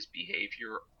change in his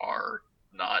behavior are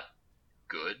not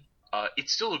good,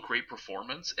 it's still a great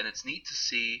performance, and it's neat to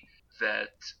see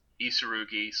that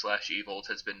Isurugi / Evolt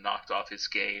has been knocked off his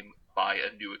game by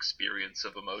a new experience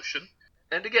of emotion.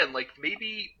 And again, like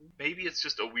maybe it's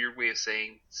just a weird way of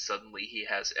saying suddenly he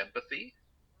has empathy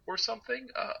or something,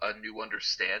 a new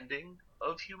understanding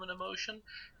of human emotion,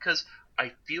 because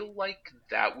I feel like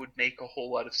that would make a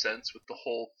whole lot of sense with the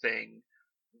whole thing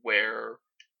where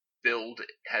Build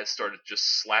has started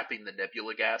just slapping the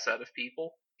nebula gas out of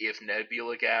people. If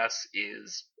nebula gas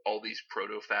is all these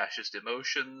proto-fascist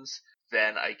emotions,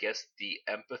 then I guess the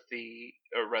empathy,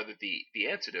 or rather the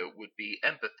antidote would be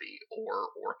empathy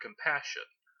or compassion.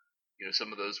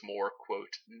 Some of those more,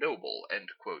 quote, noble, end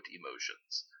quote,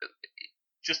 emotions.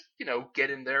 Just, get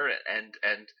in there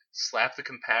and slap the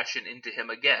compassion into him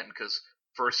again, because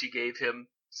first you gave him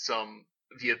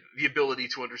the ability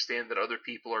to understand that other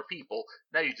people are people.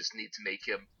 Now you just need to make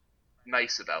him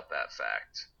nice about that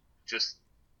fact. Just,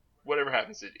 whatever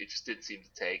happens, it just didn't seem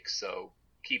to take, so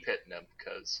keep hitting him,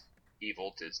 because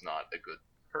Evolt is not a good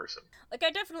person. Like,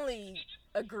 I definitely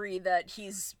agree that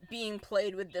he's being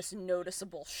played with this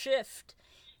noticeable shift,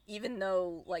 even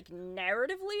though, like,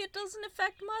 narratively it doesn't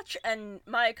affect much, and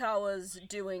Maekawa's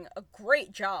doing a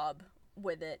great job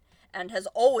with it, and has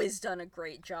always done a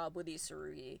great job with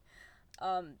Isurugi.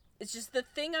 It's just the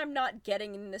thing I'm not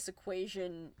getting in this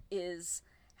equation is,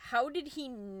 how did he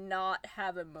not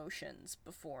have emotions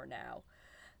before now?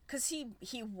 Because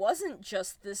he wasn't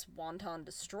just this wanton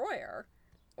destroyer.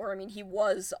 Or, I mean, he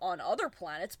was on other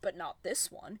planets, but not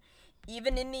this one.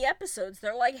 Even in the episodes,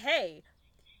 they're like, hey,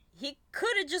 he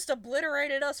could have just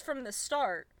obliterated us from the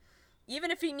start.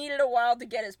 Even if he needed a while to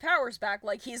get his powers back,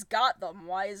 like, he's got them.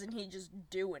 Why isn't he just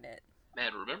doing it?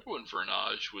 Man, remember when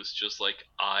Vernage was just like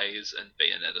eyes and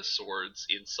Bayonetta swords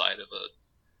inside of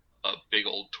a big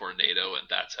old tornado, and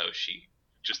that's how she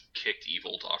just kicked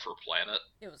Evolt off her planet?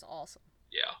 It was awesome.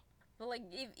 Yeah. But, like,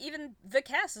 even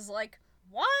Vikas is like,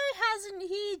 why hasn't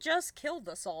he just killed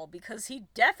us all? Because he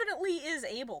definitely is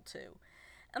able to.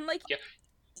 And, like, yeah.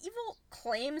 Evil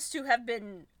claims to have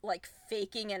been, like,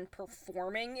 faking and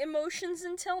performing emotions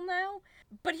until now,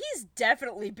 but he's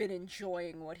definitely been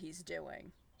enjoying what he's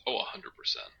doing. Oh, 100%.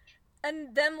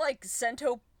 And then, like,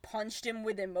 Sento punched him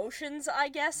with emotions, I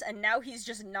guess, and now he's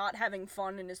just not having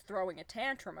fun and is throwing a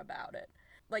tantrum about it.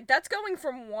 Like, that's going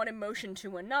from one emotion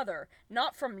to another,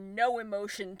 not from no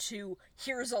emotion to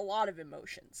here's a lot of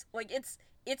emotions. Like,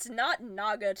 it's not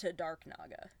Naga to Dark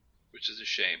Naga. Which is a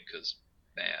shame, because,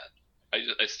 man,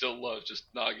 I still love just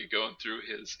Naga going through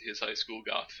his high school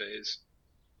goth phase.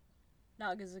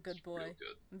 Naga's a good boy. Real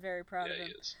good. I'm very proud of him.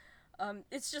 He is.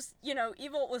 It's just,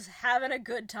 Evil was having a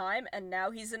good time, and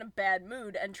now he's in a bad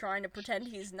mood and trying to pretend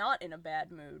he's not in a bad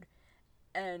mood.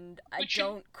 And I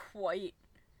don't quite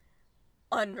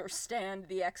understand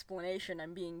the explanation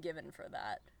I'm being given for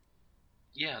that.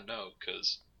 Yeah, no,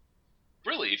 because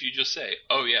really, if you just say,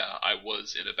 oh yeah, I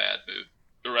was in a bad mood,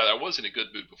 or rather, I was in a good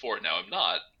mood before, now I'm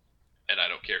not, and I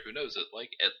don't care who knows it,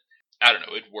 like, I don't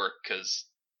know, it'd work, because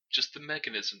just the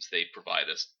mechanisms they provide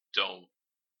us don't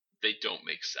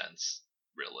make sense,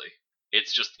 really.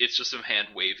 It's just some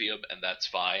hand-wavium, and that's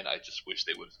fine. I just wish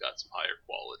they would have got some higher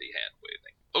quality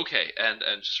hand-waving. Okay, and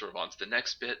just sort of on to the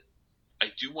next bit, I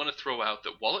do want to throw out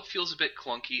that while it feels a bit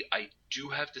clunky, I do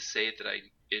have to say that I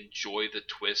enjoy the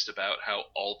twist about how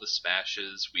all the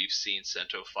smashes we've seen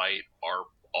Sento fight are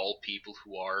all people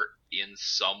who are in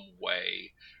some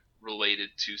way related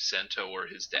to Sento or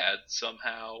his dad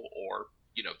somehow, or,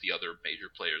 the other major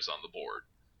players on the board.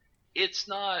 It's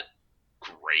not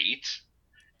great,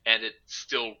 and it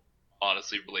still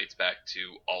honestly relates back to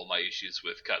all my issues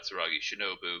with Katsuragi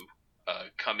Shinobu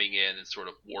coming in and sort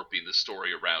of warping the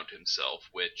story around himself,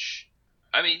 which,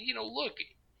 I mean, look,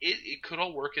 it could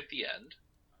all work at the end.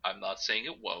 I'm not saying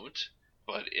it won't,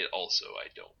 but it also, I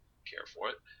don't care for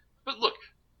it. But look,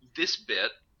 this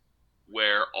bit,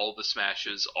 where all the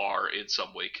smashes are in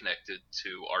some way connected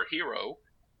to our hero,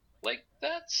 like,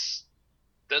 that's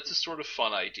a sort of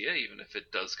fun idea, even if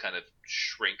it does kind of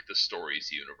shrink the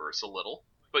story's universe a little.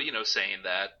 But, saying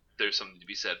that, there's something to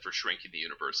be said for shrinking the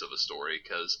universe of a story,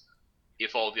 because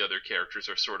if all the other characters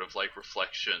are sort of like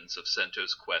reflections of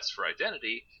Sento's quest for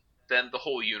identity, then the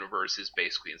whole universe is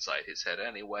basically inside his head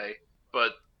anyway.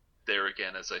 But there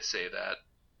again, as I say that,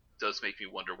 does make me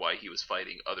wonder why he was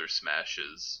fighting other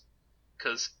Smashes,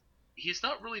 because he's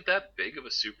not really that big of a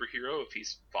superhero if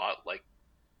he's fought like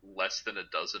less than a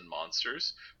dozen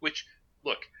monsters, which,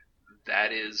 look,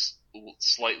 that is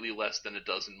slightly less than a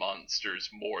dozen monsters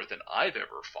more than I've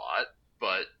ever fought,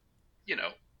 but, you know,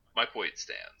 my point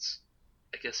stands.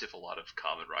 I guess if a lot of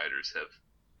Kamen Riders have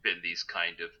been these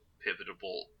kind of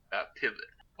pivot.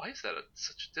 Why is that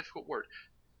such a difficult word?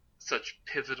 Such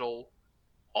pivotal,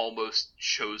 almost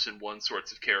chosen one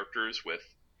sorts of characters, with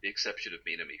the exception of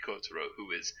Minami Kotaro,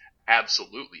 who is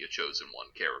absolutely a chosen one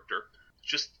character.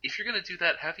 Just, if you're going to do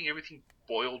that, having everything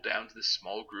boil down to this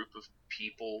small group of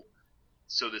people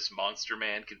so this monster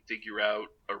man can figure out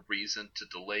a reason to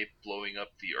delay blowing up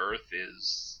the Earth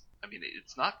is, I mean,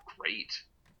 it's not great.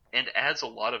 And adds a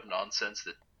lot of nonsense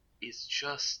that is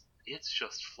just, it's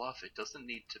just fluff. It doesn't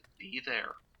need to be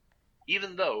there.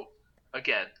 Even though,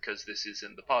 again, because this is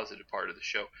in the positive part of the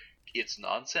show, it's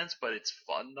nonsense, but it's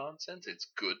fun nonsense. It's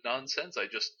good nonsense.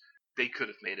 They could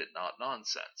have made it not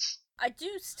nonsense. I do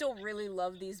still really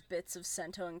love these bits of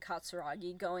Sento and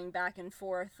Katsuragi going back and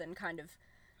forth, and kind of,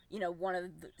 you know,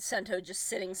 Sento just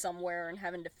sitting somewhere and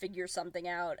having to figure something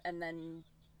out, and then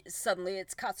suddenly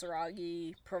it's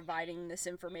Katsuragi providing this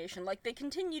information. Like, they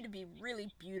continue to be really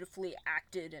beautifully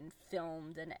acted and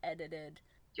filmed and edited.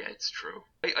 Yeah, it's true.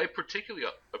 I particularly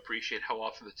appreciate how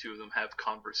often the two of them have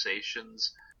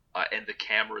conversations, and the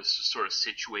camera is just sort of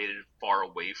situated far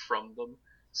away from them,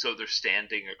 so they're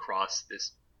standing across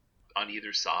this, on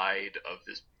either side of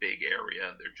this big area,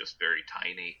 and they're just very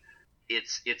tiny.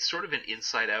 It's sort of an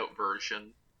inside-out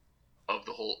version of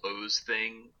the whole O's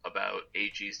thing about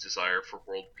Eiji's desire for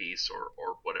world peace, or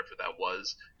whatever that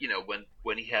was, you know,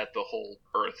 when he had the whole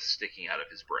Earth sticking out of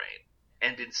his brain.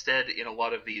 And instead, in a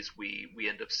lot of these, we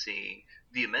end up seeing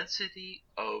the immensity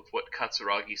of what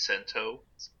Katsuragi Sento,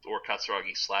 or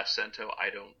Katsuragi / Sento, I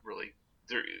don't really,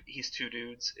 he's two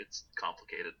dudes, it's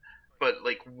complicated. But,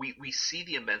 like, we see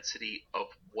the immensity of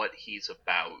what he's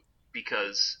about,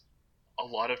 because a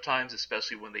lot of times,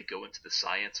 especially when they go into the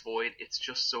science void, it's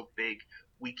just so big,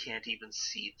 we can't even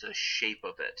see the shape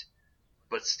of it.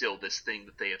 But still, this thing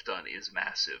that they have done is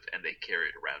massive, and they carry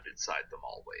it around inside them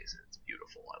always, and it's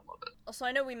beautiful. I love it. Also,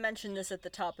 I know we mentioned this at the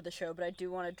top of the show, but I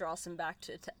do want to draw some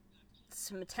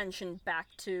attention back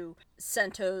to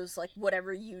Sento's, like,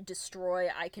 whatever you destroy,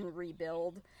 I can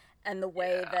rebuild, and the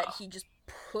way that he just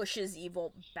pushes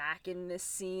evil back in this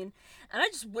scene. And I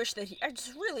just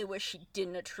really wish he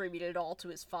didn't attribute it all to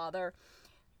his father,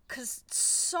 because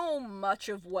so much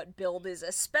of what Build is,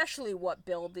 especially what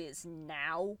Build is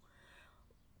now,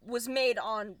 was made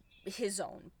on his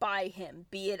own, by him,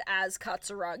 be it as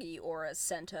Katsuragi or as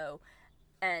Sento,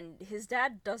 and his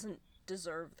dad doesn't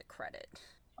deserve the credit.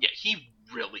 Yeah, he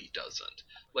really doesn't.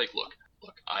 Like, look,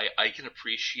 I can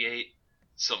appreciate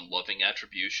some loving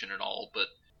attribution and all, but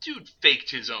dude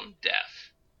faked his own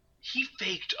death. He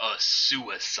faked a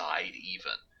suicide,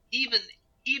 even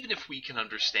if we can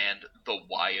understand the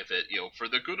why of it, you know, for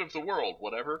the good of the world,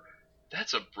 whatever,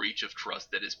 that's a breach of trust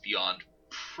that is beyond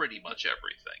pretty much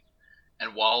everything.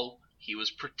 And while he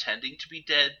was pretending to be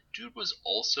dead, dude was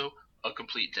also a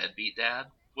complete deadbeat dad.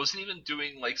 Wasn't even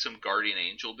doing like some guardian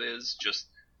angel biz, just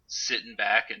sitting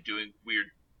back and doing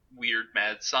weird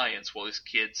mad science while his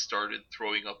kids started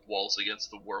throwing up walls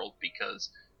against the world because,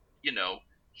 you know,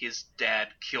 his dad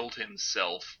killed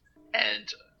himself. And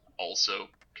also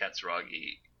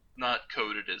Katsuragi, not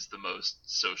coded as the most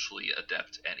socially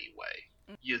adept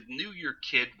anyway. You knew your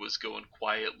kid was going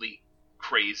quietly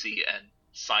crazy and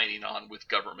signing on with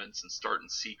governments and starting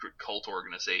secret cult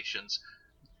organizations.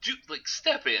 Dude, like,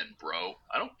 step in, bro.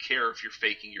 I don't care if you're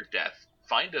faking your death.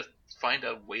 Find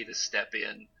a way to step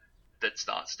in that's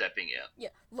not stepping in. Yeah,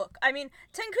 look, I mean,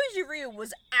 Tenkuji Ryu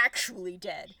was actually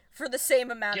dead for the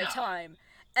same amount of time,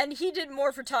 and he did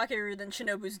more for Takeru than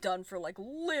Shinobu's done for, like,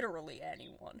 literally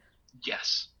anyone.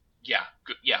 Yes. Yeah,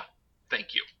 good. Yeah,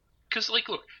 thank you. Because, like,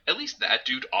 look, at least that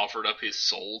dude offered up his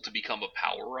soul to become a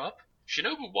power-up.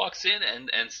 Shinobu walks in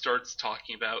and starts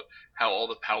talking about how all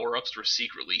the power-ups were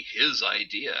secretly his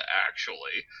idea,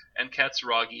 actually. And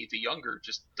Katsuragi, the younger,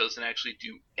 just doesn't actually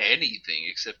do anything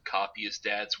except copy his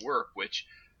dad's work, which,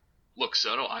 look,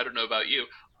 Sono, I don't know about you,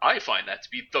 I find that to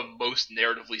be the most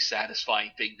narratively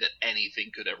satisfying thing that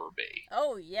anything could ever be.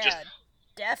 Oh, yeah,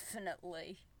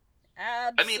 definitely.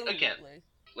 Absolutely. I mean, again,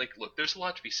 like, look, there's a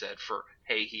lot to be said for,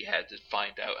 hey, he had to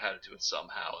find out how to do it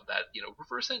somehow, and that, you know,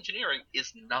 reverse engineering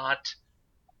is not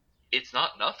it's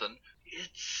not nothing.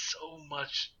 It's so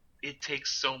much. It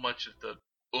takes so much of the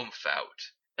oomph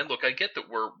out. And look, I get that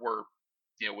we're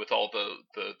with all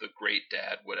the great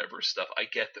dad whatever stuff. I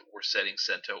get that we're setting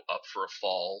Sento up for a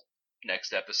fall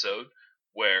next episode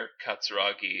where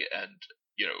Katsuragi and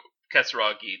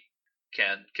Katsuragi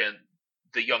can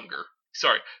the younger.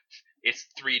 Sorry, it's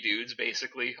three dudes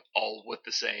basically, all with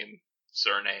the same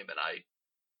surname, and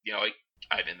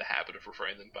I'm in the habit of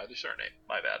referring them by their surname.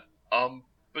 My bad.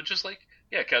 But just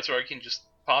Katsuragi can just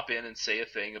pop in and say a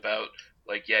thing about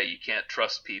you can't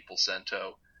trust people,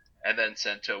 Sento, and then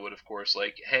Sento would of course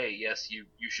hey, yes, you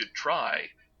should try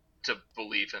to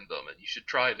believe in them, and you should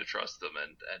try to trust them,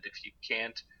 and if you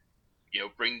can't,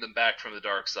 bring them back from the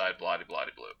dark side, blah blah blah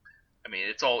blah. I mean,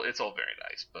 it's all very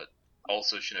nice, but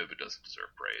also Shinobu doesn't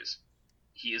deserve praise.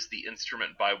 He is the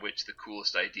instrument by which the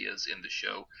coolest ideas in the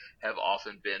show have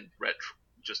often been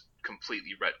just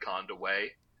completely retconned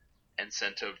away, and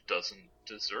Sento doesn't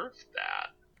deserve that.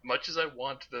 Much as I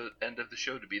want the end of the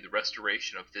show to be the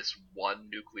restoration of this one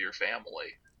nuclear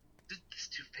family, this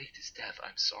dude faked his death.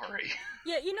 I'm sorry.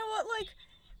 Yeah, you know what?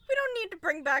 We don't need to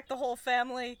bring back the whole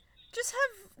family. Just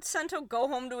have Sento go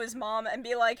home to his mom and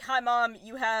be like, "Hi, Mom,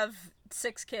 you have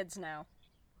 6 kids now."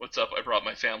 What's up? I brought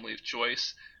my family of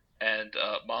choice, and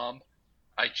Mom,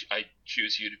 I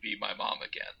choose you to be my mom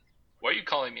again. Why are you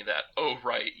calling me that? Oh,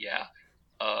 right, yeah.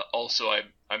 Also,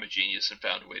 I'm a genius and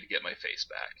found a way to get my face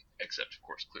back. Except, of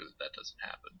course, clearly that doesn't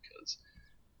happen, because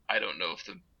I don't know if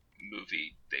the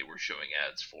movie they were showing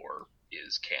ads for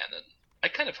is canon. I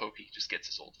kind of hope he just gets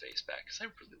his old face back, because I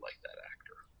really like that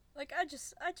actor.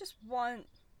 I just want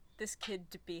this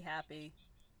kid to be happy,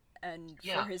 and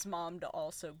for his mom to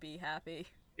also be happy.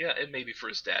 Yeah, and maybe for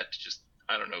his dad to just,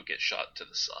 I don't know, get shot to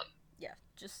the sun. Yeah,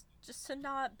 just to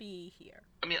not be here.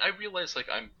 I mean, I realize,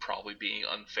 I'm probably being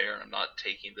unfair, I'm not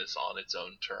taking this on its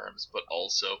own terms, but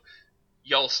also,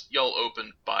 y'all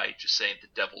opened by just saying the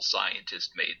devil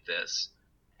scientist made this,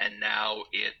 and now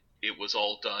it was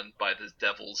all done by the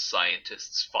devil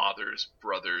scientist's father's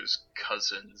brother's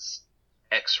cousin's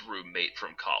ex-roommate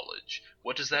from college.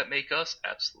 What does that make us?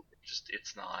 Absolutely.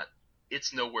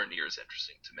 It's nowhere near as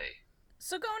interesting to me.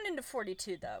 So going into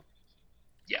 42, though.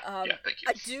 Yeah, thank you.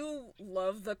 I do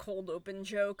love the cold open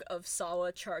joke of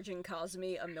Sawa charging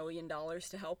Kazumi $1 million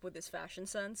to help with his fashion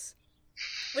sense.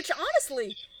 Which,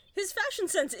 honestly, his fashion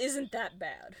sense isn't that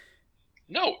bad.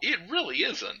 No, it really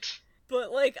isn't.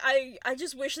 But, I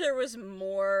just wish there was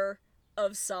more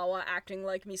of Sawa acting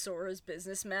like Misora's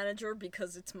business manager,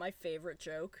 because it's my favorite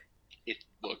joke.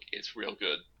 It's real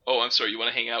good. Oh, I'm sorry, you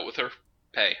want to hang out with her?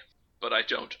 Pay. But I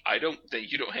don't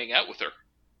think you don't hang out with her.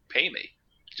 Pay me.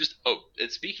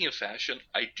 And speaking of fashion,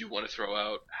 I do want to throw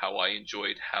out how I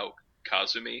enjoyed how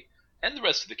Kazumi, and the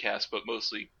rest of the cast, but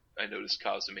mostly I noticed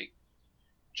Kazumi,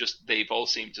 they've all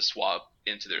seemed to swap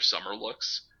into their summer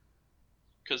looks.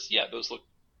 Because, those look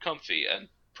comfy, and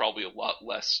probably a lot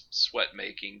less sweat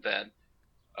making than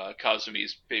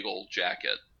Kazumi's big old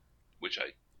jacket, which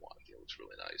I want. It looks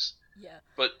really nice. Yeah.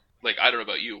 But, I don't know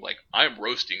about you, I'm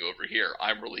roasting over here.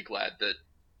 I'm really glad that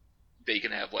they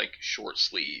can have, short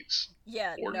sleeves.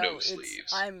 Yeah, or no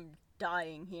sleeves. I'm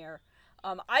dying here.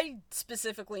 I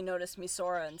specifically noticed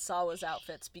Misora and Sawa's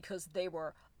outfits because they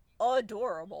were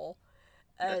adorable.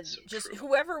 And That's so just true.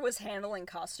 Whoever was handling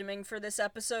costuming for this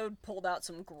episode pulled out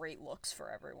some great looks for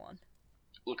everyone.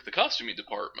 Look, the costuming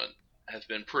department has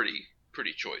been pretty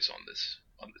choice on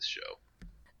this show.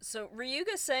 So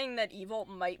Ryuga's saying that Evil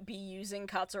might be using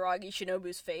Katsuragi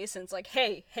Shinobu's face, and it's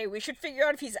hey, we should figure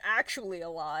out if he's actually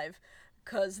alive,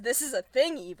 because this is a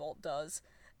thing Evil does.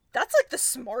 That's the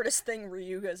smartest thing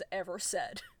Ryuga's ever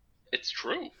said. It's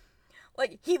true.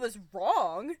 He was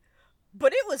wrong,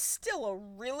 but it was still a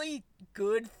really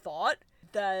good thought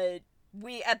that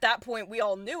at that point, we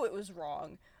all knew it was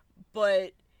wrong,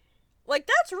 but,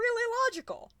 that's really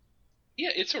logical.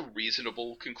 Yeah, it's a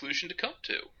reasonable conclusion to come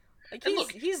to.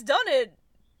 He's done it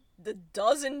a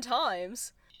dozen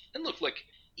times. And look,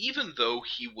 even though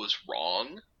he was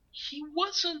wrong, he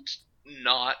wasn't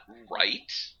not right,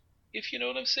 if you know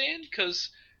what I'm saying. Because,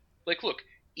 look,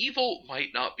 Evil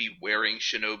might not be wearing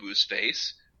Shinobu's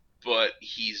face, but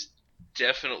he's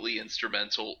definitely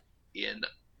instrumental in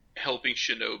helping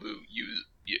Shinobu use...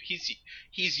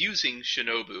 He's using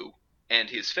Shinobu and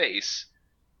his face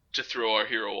to throw our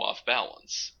hero off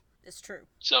balance. It's true.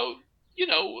 So...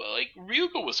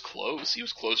 Ryuga was close. He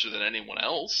was closer than anyone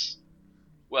else.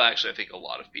 Well, actually, I think a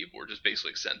lot of people were just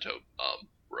basically Sento,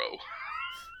 bro.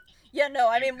 Yeah,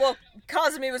 no,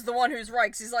 Kazumi was the one who's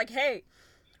right, 'cause he's hey,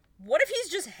 what if he's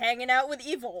just hanging out with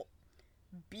Evil?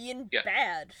 Being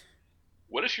bad?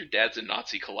 What if your dad's a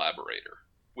Nazi collaborator?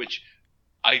 Which,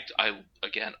 I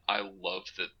love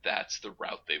that that's the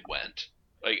route they went.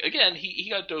 Like, again, he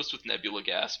got dosed with nebula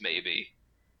gas, maybe.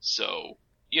 So,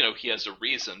 he has a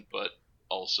reason, but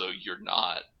also you're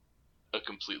not a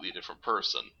completely different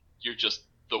person. You're just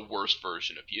the worst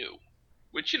version of you.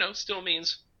 Which, still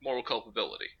means moral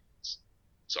culpability.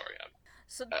 Sorry,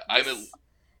 So I'm a...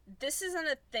 this isn't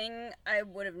a thing I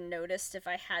would have noticed if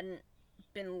I hadn't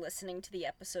been listening to the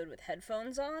episode with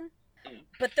headphones on.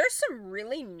 But there's some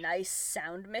really nice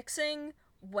sound mixing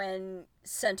when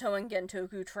Sento and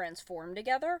Gentoku transform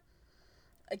together.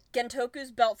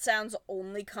 Gentoku's belt sounds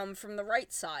only come from the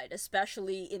right side,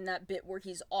 especially in that bit where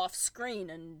he's off screen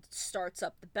and starts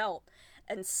up the belt,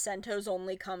 and Sento's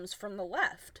only comes from the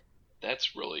left.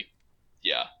 That's really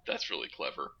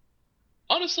clever.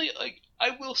 Honestly,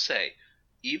 I will say,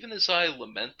 even as I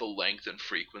lament the length and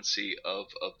frequency of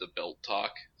the belt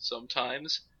talk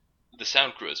sometimes, the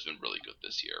sound crew has been really good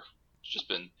this year.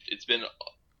 It's been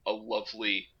a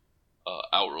lovely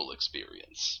aural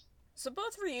experience. So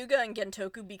both Ryuga and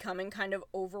Gentoku becoming kind of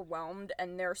overwhelmed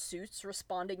and their suits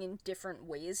responding in different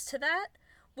ways to that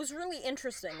was really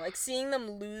interesting. Like, seeing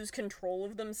them lose control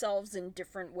of themselves in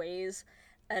different ways,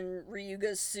 and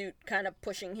Ryuga's suit kind of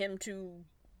pushing him to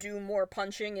do more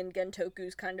punching and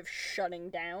Gentoku's kind of shutting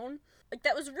down. Like,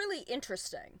 that was really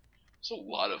interesting. It's a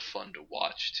lot of fun to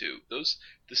watch, too.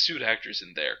 The suit actors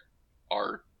in there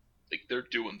are, they're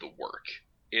doing the work.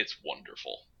 It's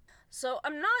wonderful. So,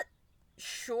 I'm not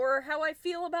sure how I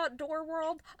feel about Door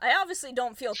World. I obviously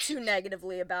don't feel too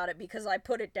negatively about it because I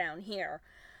put it down here.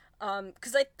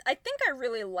 Because I think I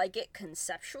really like it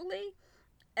conceptually,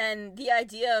 and the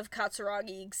idea of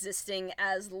Katsuragi existing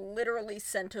as literally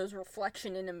Sento's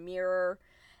reflection in a mirror,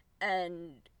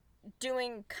 and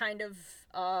doing kind of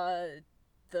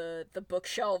the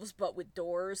bookshelves but with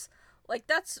doors, like,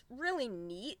 that's really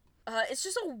neat. It's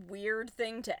just a weird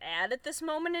thing to add at this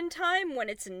moment in time when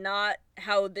it's not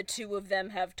how the two of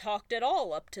them have talked at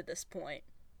all up to this point.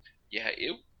 Yeah,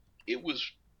 it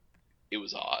was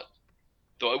odd.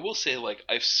 Though I will say,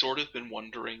 I've sort of been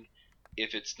wondering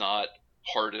if it's not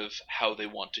part of how they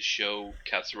want to show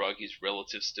Katsuragi's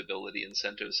relative stability in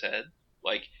Sento's head.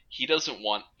 Like, he doesn't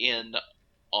want in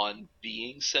on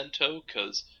being Sento,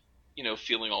 because,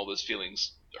 feeling all those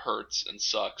feelings hurts and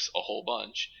sucks a whole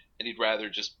bunch, and he'd rather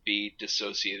just be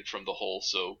dissociated from the whole,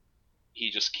 so he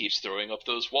just keeps throwing up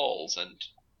those walls, and,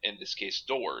 in this case,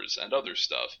 doors, and other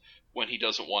stuff, when he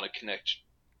doesn't want to connect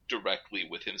directly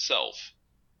with himself.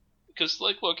 Because,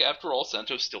 look, after all,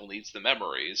 Sento still needs the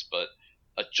memories, but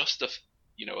a just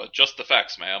the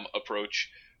facts, ma'am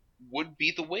approach would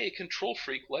be the way a control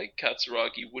freak like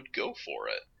Katsuragi would go for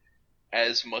it,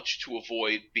 as much to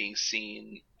avoid being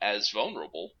seen as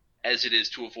vulnerable as it is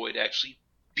to avoid actually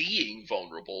being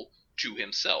vulnerable to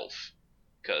himself,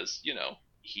 because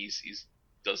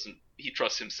he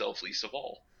trusts himself least of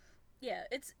all. Yeah,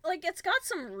 it's got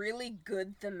some really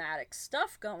good thematic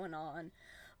stuff going on,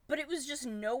 but it was just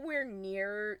nowhere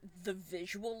near the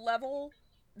visual level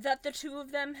that the two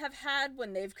of them have had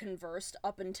when they've conversed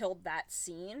up until that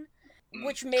scene,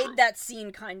 which made True. that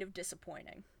scene kind of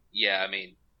disappointing. Yeah, I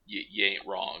mean, you ain't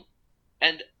wrong.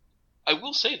 And I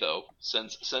will say, though,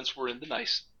 since we're in the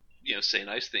nice, say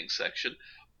nice things section,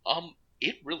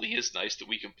 it really is nice that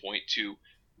we can point to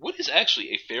what is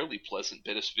actually a fairly pleasant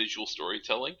bit of visual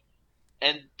storytelling,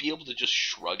 and be able to just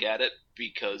shrug at it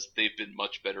because they've been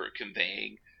much better at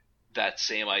conveying that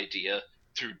same idea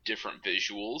through different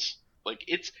visuals. Like,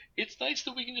 it's nice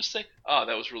that we can just say,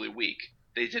 that was really weak.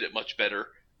 They did it much better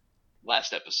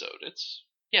last episode. It's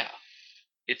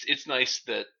nice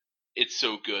that it's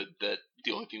so good that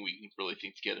the only thing we can really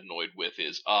think to get annoyed with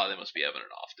is, they must be having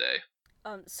an off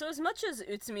day. So as much as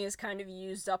Utsumi has kind of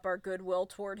used up our goodwill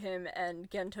toward him and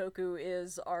Gentoku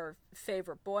is our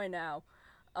favorite boy now,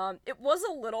 it was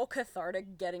a little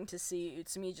cathartic getting to see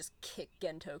Utsumi just kick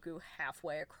Gentoku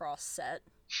halfway across set.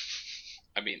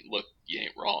 I mean, look, you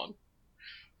ain't wrong.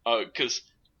 Because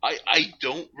I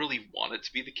don't really want it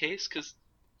to be the case, because,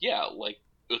 yeah,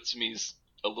 Utsumi's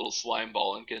a little slime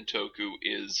ball, and Gentoku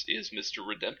is Mr.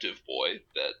 Redemptive Boy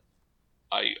that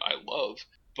I love.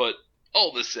 But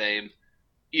all the same,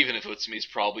 even if Utsumi's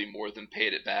probably more than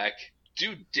paid it back,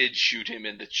 dude did shoot him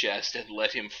in the chest and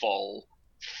let him fall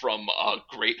from a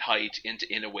great height into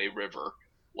Inoue River.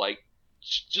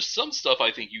 Just some stuff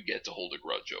I think you get to hold a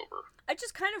grudge over. I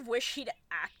just kind of wish he'd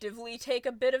actively take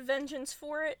a bit of vengeance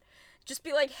for it. Just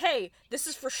be like, hey, this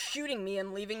is for shooting me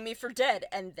and leaving me for dead,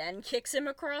 and then kicks him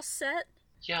across set.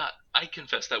 Yeah, I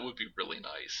confess that would be really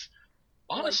nice.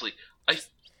 Honestly,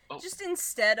 Just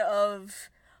instead of,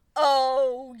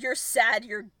 oh, you're sad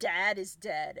your dad is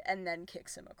dead, and then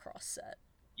kicks him across set.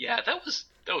 Yeah, that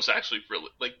was actually really,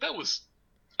 like, that was,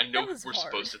 I know That was we're hard.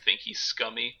 supposed to think he's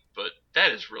scummy, but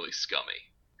that is really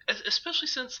scummy. Especially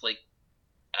since, like,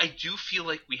 I do feel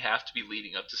like we have to be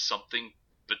leading up to something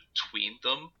between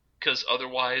them, because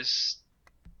otherwise,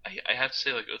 I have to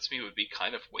say, like, Utsumi would be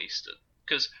kind of wasted.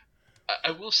 Because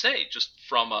I will say, just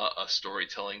from a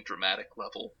storytelling, dramatic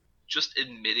level, just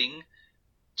admitting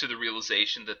to the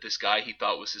realization that this guy he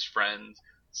thought was his friend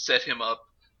set him up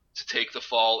to take the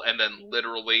fall, and then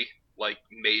literally, like,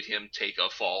 made him take a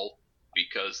fall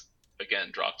because, again,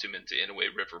 dropped him into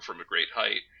Inouye River from a great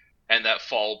height, and that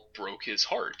fall broke his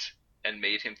heart and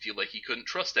made him feel like he couldn't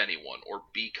trust anyone or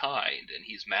be kind, and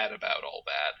he's mad about all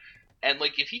that. And,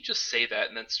 like, if he just say that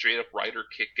and then straight up rider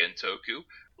kick Gentoku,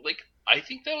 like, I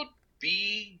think that would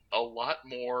be a lot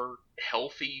more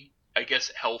healthy. I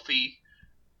guess healthy,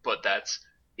 but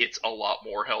it's a lot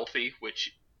more healthy,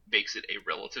 which makes it a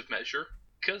relative measure.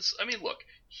 Because, I mean, look,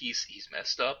 he's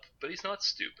messed up, but he's not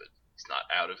stupid. He's not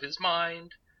out of his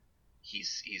mind.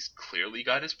 He's clearly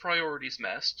got his priorities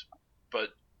messed, but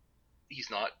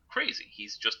he's not crazy.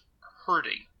 He's just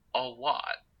hurting a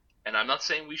lot. And I'm not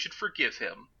saying we should forgive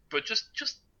him, but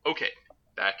just okay.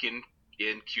 Back in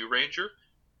Q Ranger,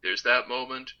 there's that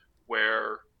moment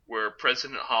where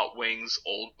President Hot Wings'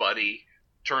 old buddy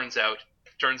turns out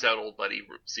old buddy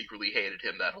secretly hated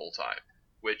him that whole time,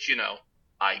 which,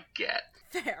 I get.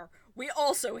 Fair. We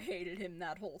also hated him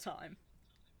that whole time.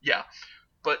 Yeah,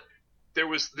 but there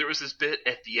was this bit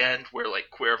at the end where, like,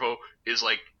 Cuervo is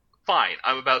like, fine,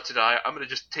 I'm about to die, I'm gonna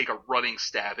just take a running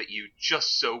stab at you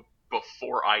just so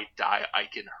before I die I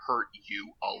can hurt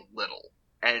you a little.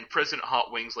 And President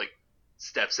Hot Wings, like,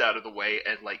 steps out of the way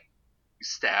and, like,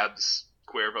 stabs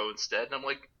Cuervo instead, and I'm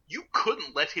like, you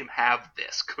couldn't let him have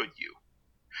this, could you?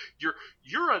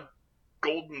 You're a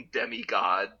golden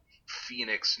demigod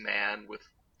phoenix man with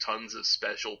tons of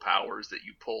special powers that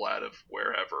you pull out of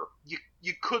wherever.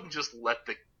 You couldn't just let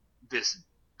this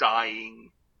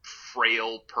dying,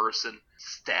 frail person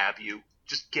stab you.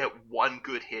 Just get one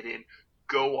good hit in,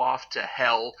 go off to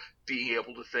hell, being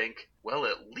able to think, well,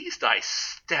 at least I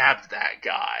stabbed that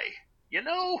guy. You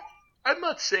know? I'm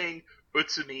not saying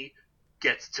Utsumi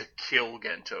gets to kill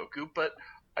Gentoku, but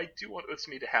I do want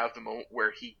Utsumi to have the moment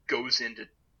where he goes into,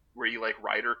 where he, like,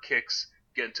 rider kicks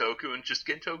Gentoku, and just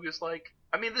Gentoku's like,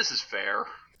 I mean, this is fair.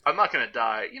 I'm not gonna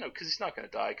die, because he's not gonna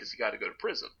die because he gotta go to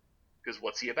prison. Because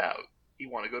what's he about? He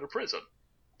want to go to prison.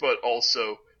 But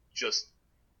also, just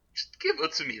give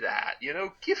Utsumi that,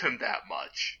 give him that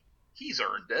much. He's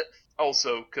earned it.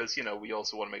 Also, because, we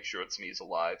also want to make sure Utsumi is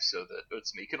alive so that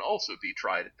Utsumi can also be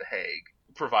tried at The Hague.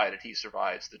 Provided he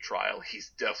survives the trial,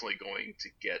 he's definitely going to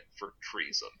get for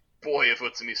treason. Boy, if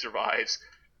Utsumi survives,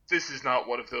 this is not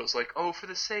one of those, like, oh, for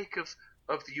the sake of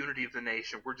the unity of the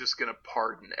nation, we're just gonna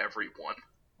pardon everyone.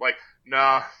 Like,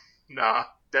 nah,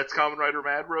 that's Kamen Rider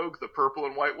Mad Rogue, the purple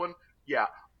and white one? Yeah,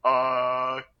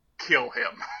 kill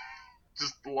him.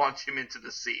 Just launch him into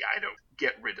the sea. I don't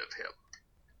get rid of him.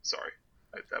 Sorry,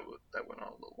 that went on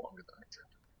a little longer than I intended.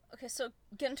 Okay, so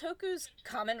Gentoku's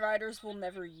Kamen Riders Will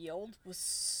Never Yield was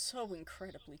so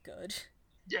incredibly good.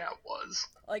 Yeah, it was.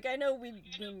 Like, I know we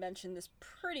mentioned this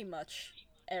pretty much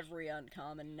every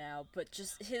UnKamen now, but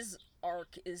just his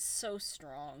arc is so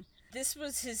strong. This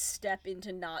was his step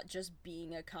into not just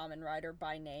being a Kamen Rider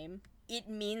by name. It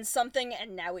means something,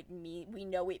 and now we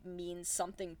know it means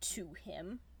something to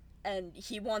him, and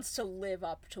he wants to live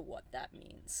up to what that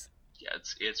means. Yeah,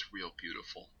 it's real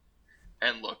beautiful.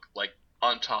 And look, like,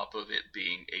 on top of it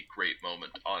being a great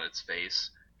moment on its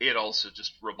face, it also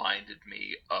just reminded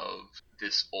me of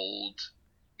this old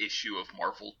issue of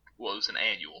Marvel, well, it was an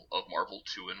annual of Marvel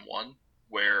 2-in-1,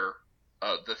 where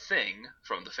the Thing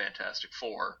from the Fantastic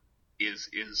Four is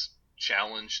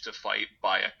challenged to fight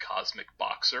by a cosmic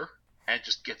boxer and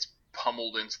just gets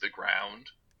pummeled into the ground.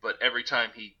 But every time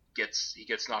he gets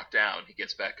knocked down, he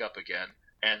gets back up again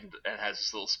and has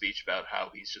this little speech about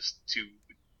how he's just too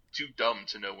dumb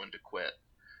to know when to quit.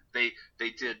 They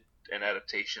did an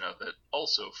adaptation of it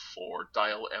also for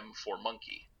Dial M for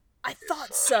Monkey. I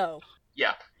thought so.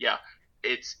 Yeah.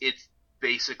 It's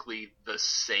basically the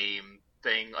same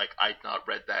thing. Like, I'd not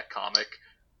read that comic,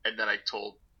 and then I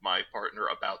told my partner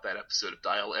about that episode of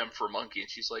Dial M for Monkey, and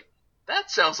she's like, that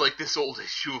sounds like this old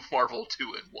issue of Marvel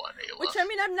 2-in-1, Ayla. Which, I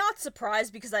mean, I'm not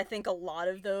surprised, because I think a lot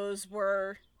of those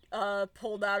were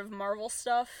pulled out of Marvel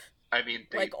stuff. I mean,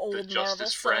 like old the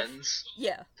Justice Marvel Friends. Stuff.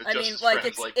 Yeah, I mean,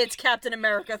 like, it's Captain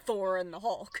America, Thor, and the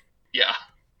Hulk. Yeah,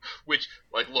 which,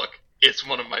 like, look, it's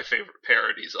one of my favorite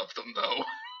parodies of them, though.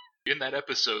 In that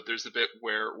episode, there's a bit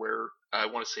where I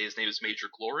want to say his name is Major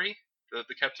Glory,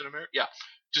 the Captain America. Yeah,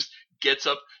 just gets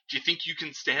up. Do you think you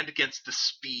can stand against the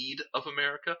speed of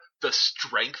America, the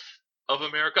strength of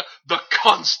America, the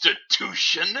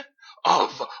Constitution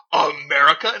of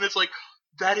America? And it's like,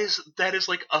 that is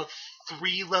like a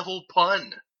 3-level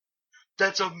pun.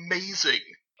 That's amazing.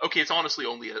 Okay, it's honestly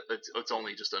it's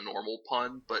only just a normal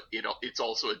pun, but it's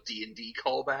also a D&D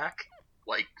callback.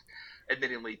 Like,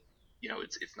 admittedly,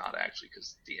 it's not actually,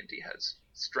 because D&D has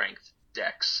strength,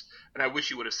 dex, and I wish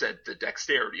you would have said the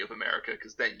dexterity of America,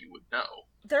 because then you would know.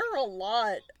 There are a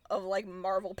lot of, like,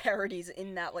 Marvel parodies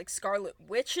in that. Like, Scarlet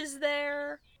Witch is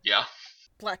there. Yeah.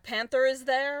 Black Panther is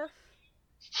there.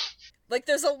 Like,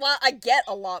 there's a lot. I get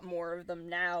a lot more of them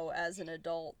now as an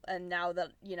adult, and now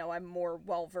that, I'm more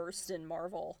well-versed in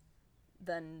Marvel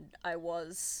than I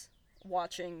was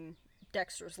watching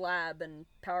Dexter's Lab and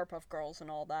Powerpuff Girls and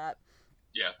all that.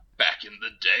 Yeah, back in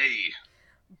the day.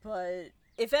 But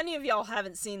if any of y'all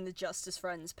haven't seen the Justice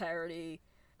Friends parody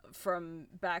from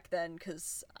back then,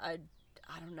 because I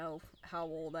don't know how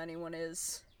old anyone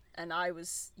is, and I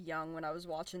was young when I was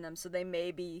watching them, so they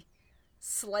may be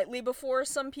slightly before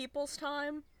some people's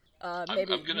time.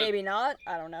 Maybe not.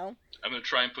 I don't know. I'm gonna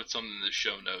try and put something in the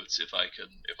show notes if I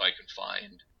can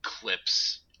find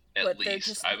clips at but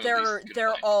least.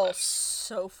 They're all clips.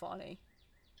 So funny.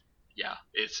 Yeah,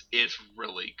 it's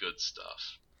really good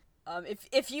stuff.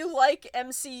 If you like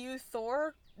MCU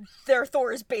Thor, their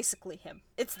Thor is basically him.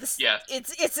 It's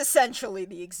essentially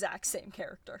the exact same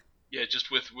character. Yeah,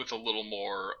 just with a little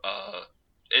more.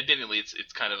 Admittedly,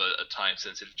 it's kind of a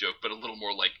time-sensitive joke, but a little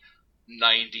more like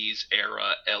 90s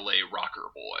era LA rocker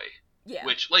boy. Yeah.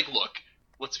 Which, like, look,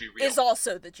 let's be real. Is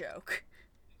also the joke.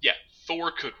 Yeah,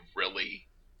 Thor could really,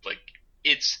 like,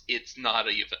 it's not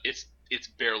even, it's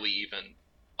barely even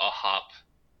a hop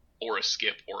or a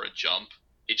skip or a jump.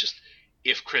 It just,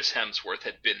 if Chris Hemsworth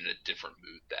had been in a different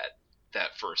mood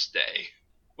that first day.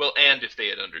 Well, and if they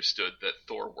had understood that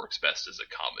Thor works best as a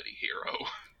comedy hero.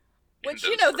 Which,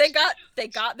 they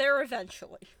got there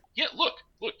eventually. Yeah, look,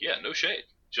 yeah, no shade.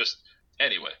 Just,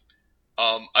 anyway.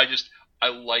 I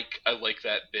like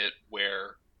that bit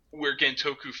where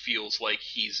Gentoku feels like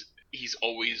he's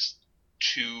always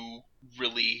two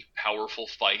really powerful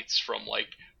fights from, like,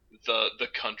 the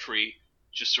country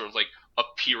just sort of, like,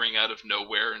 appearing out of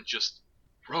nowhere and just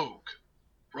rogue,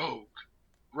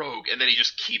 and then he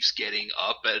just keeps getting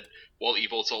up, and while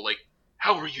Evil's all like,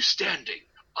 how are you standing?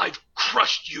 I've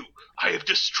crushed you. I have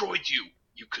destroyed you.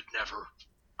 You could never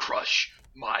crush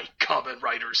my Kamen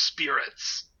Rider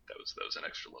spirits. That was an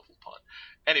extra level pun.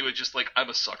 Anyway, just, like, I'm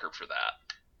a sucker for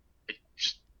that.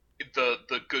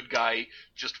 The good guy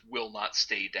just will not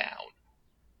stay down.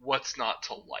 What's not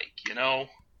to like,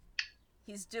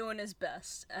 He's doing his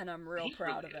best, and I'm real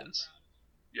proud of him. Is.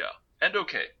 Yeah. And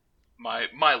okay, my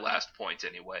last point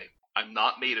anyway. I'm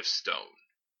not made of stone.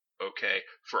 Okay?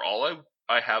 For all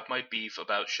I have my beef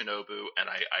about Shinobu, and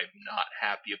I'm not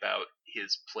happy about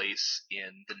his place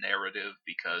in the narrative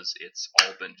because it's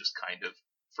all been just kind of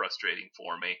frustrating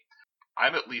for me.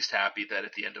 I'm at least happy that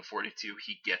at the end of 42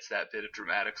 he gets that bit of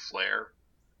dramatic flair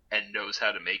and knows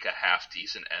how to make a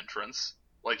half-decent entrance.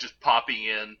 Like, just popping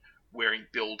in, wearing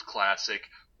Build Classic,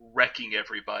 wrecking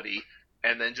everybody,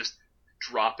 and then just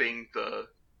dropping the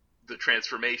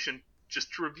transformation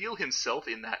just to reveal himself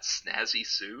in that snazzy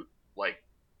suit. Like,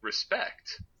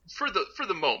 respect for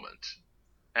the moment,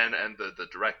 and the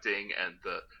directing and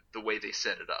the way they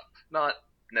set it up. Not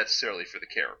necessarily for the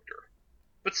character,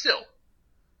 but still,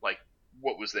 like,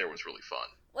 what was there was really fun.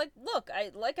 Like, look,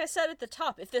 like I said at the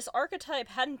top, if this archetype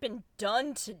hadn't been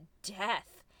done to death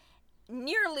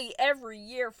nearly every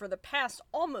year for the past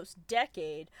almost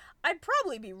decade, I'd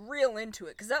probably be real into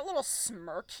it, because that little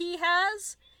smirk he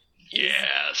has is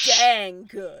dang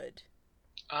good.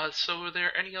 So are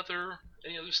there any other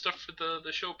stuff for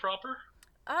the show proper?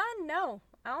 No,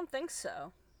 I don't think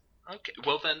so. Okay,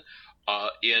 well then,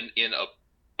 in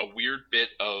a weird bit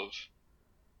of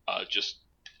just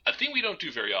a thing we don't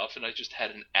do very often, I just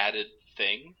had an added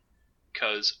thing,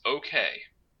 because, okay,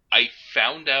 I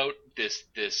found out this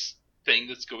thing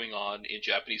that's going on in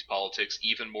Japanese politics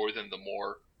even more than the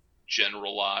more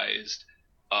generalized,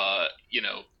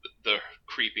 the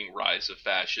creeping rise of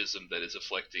fascism that is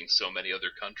afflicting so many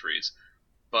other countries.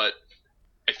 But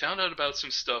I found out about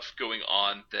some stuff going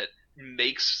on that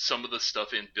makes some of the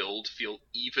stuff in Build feel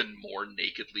even more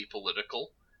nakedly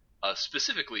political.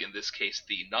 Specifically, in this case,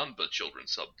 the Nanba children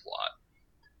subplot.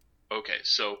 Okay,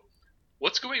 so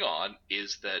what's going on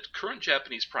is that current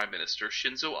Japanese Prime Minister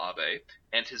Shinzo Abe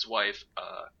and his wife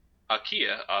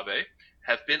Akiya Abe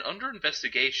have been under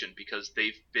investigation because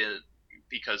they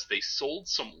sold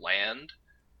some land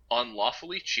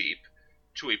unlawfully cheap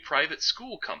to a private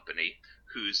school company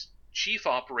whose chief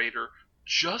operator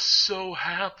just so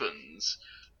happens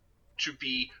to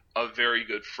be a very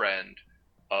good friend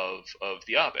of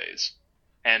the Abes,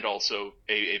 and also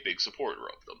a big supporter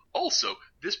of them. Also,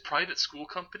 this private school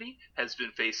company has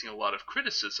been facing a lot of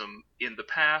criticism in the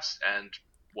past, and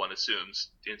one assumes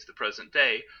into the present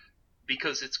day,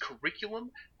 because its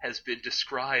curriculum has been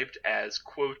described as,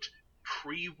 quote,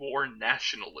 pre-war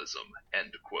nationalism,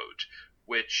 end quote,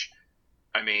 which,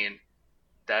 I mean,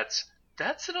 that's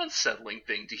an unsettling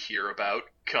thing to hear about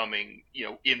coming,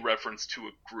 in reference to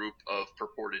a group of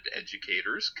purported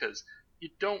educators, because you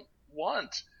don't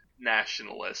want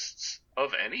nationalists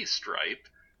of any stripe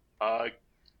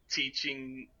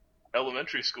teaching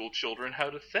elementary school children how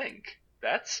to think.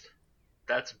 That's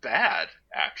bad,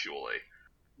 actually.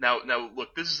 Now,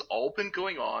 look, this has all been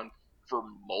going on for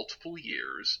multiple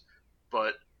years,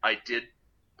 but I did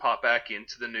pop back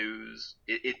into the news.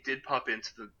 It did pop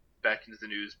back into the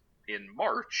news in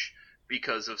March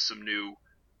because of some new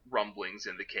rumblings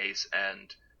in the case.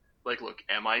 And, look,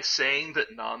 am I saying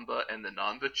that Nanba and the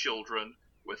Nanba children,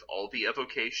 with all the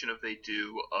evocation they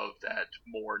do of that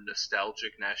more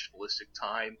nostalgic nationalistic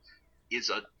time,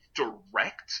 is a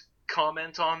direct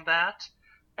comment on that?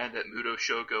 And that Muto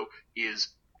Shogo is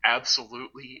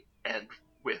absolutely and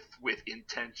with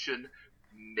intention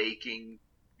making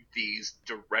these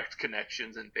direct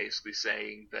connections and basically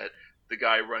saying that the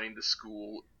guy running the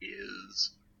school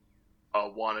is a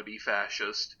wannabe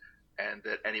fascist and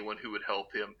that anyone who would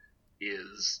help him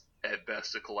is at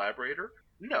best a collaborator?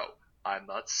 No, I'm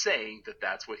not saying that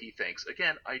that's what he thinks.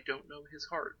 Again, I don't know his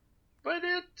heart. But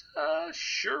it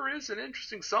sure is an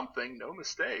interesting something, no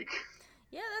mistake.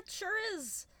 Yeah, that sure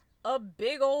is a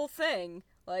big old thing.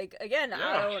 Like, again,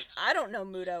 Yeah. I don't know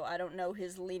Muto, I don't know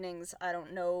his leanings, I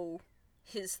don't know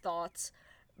his thoughts,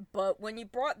 but when you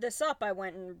brought this up, I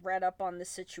went and read up on the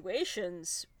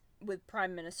situations with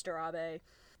Prime Minister Abe,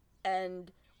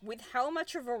 and with how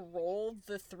much of a role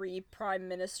the three prime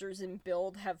ministers in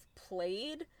Build have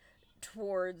played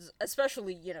towards,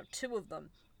 especially, two of them,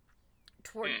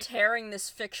 toward tearing this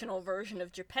fictional version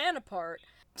of Japan apart,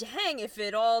 dang if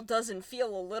it all doesn't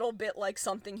feel a little bit like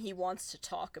something he wants to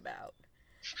talk about.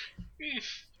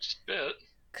 Just a bit.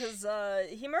 Because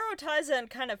Himuro Taizen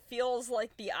kind of feels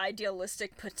like the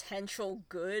idealistic potential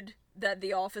good that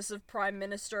the office of Prime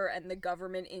Minister and the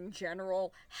government in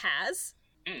general has.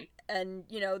 And,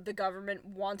 the government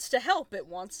wants to help, it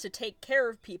wants to take care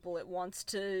of people, it wants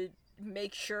to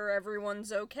make sure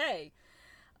everyone's okay.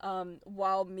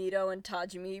 While Mito and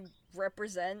Tajimi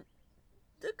represent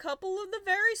a couple of the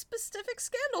very specific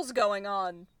scandals going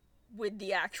on with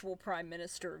the actual Prime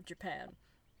Minister of Japan.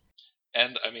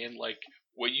 And, I mean,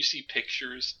 when you see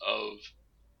pictures of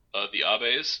the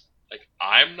Abes,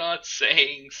 I'm not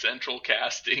saying central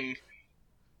casting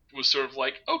was sort of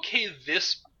okay,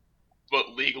 this, but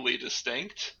legally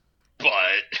distinct, but...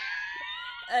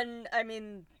 And, I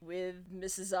mean, with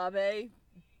Mrs. Abe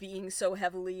being so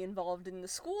heavily involved in the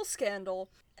school scandal,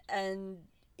 and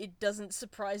it doesn't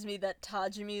surprise me that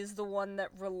Tajimi is the one that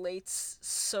relates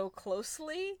so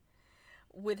closely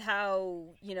with how,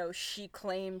 she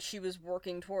claimed she was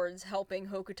working towards helping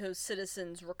Hokuto's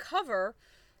citizens recover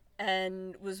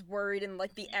and was worried in,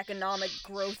 the economic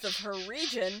growth of her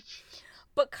region,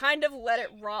 but kind of let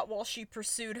it rot while she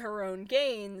pursued her own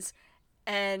gains.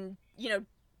 And,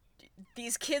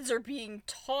 these kids are being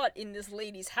taught in this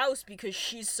lady's house because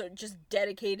she's so just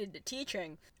dedicated to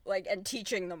teaching, and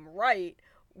teaching them right,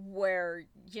 where,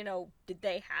 did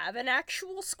they have an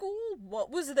actual school? What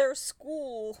was their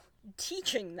school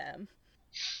teaching them?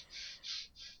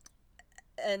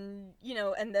 And,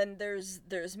 and then there's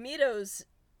Mito's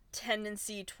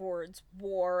tendency towards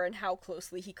war and how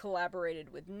closely he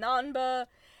collaborated with Nanba,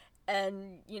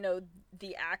 and,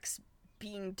 the acts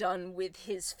being done with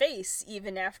his face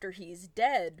even after he's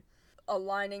dead,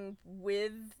 aligning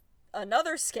with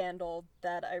another scandal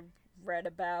that I read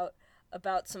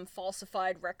about some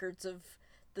falsified records of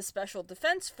the Special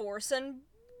Defense Force and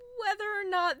whether or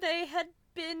not they had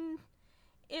been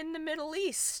in the Middle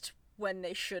East when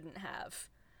they shouldn't have.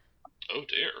 Oh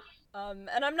dear.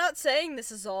 And I'm not saying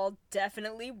this is all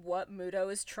definitely what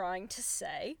Muto is trying to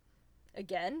say.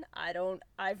 Again,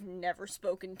 I've never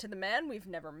spoken to the man, we've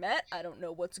never met, I don't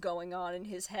know what's going on in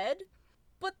his head,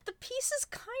 but the pieces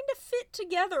kind of fit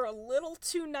together a little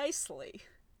too nicely.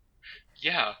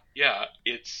 Yeah,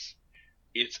 it's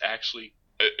actually,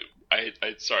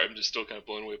 sorry, I'm just still kind of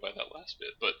blown away by that last bit,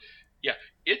 but yeah,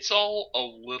 it's all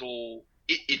a little,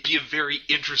 it'd be a very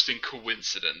interesting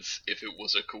coincidence if it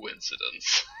was a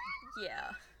coincidence. Yeah.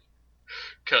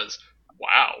 Because,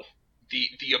 wow,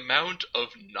 the amount of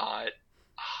not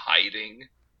hiding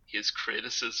his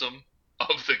criticism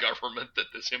of the government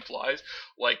that this implies.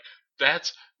 Like,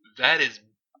 that is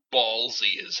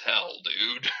ballsy as hell,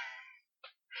 dude.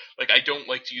 Like, I don't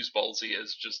like to use ballsy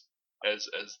as just as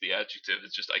the adjective.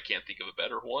 It's just I can't think of a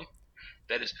better one.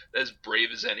 That is brave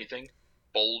as anything,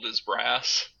 bold as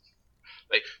brass.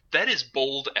 Like, that is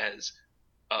bold as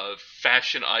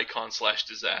fashion icon /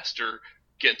 disaster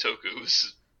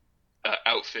Gentoku's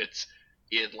outfits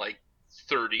in like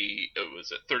 39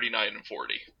 and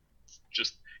 40.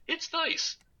 Just, it's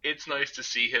nice. It's nice to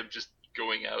see him just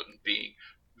going out and being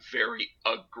very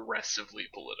aggressively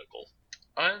political.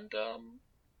 And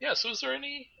yeah, so is there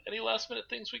any last minute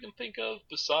things we can think of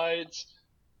besides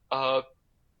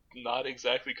not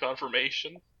exactly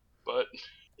confirmation, but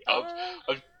of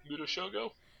Muto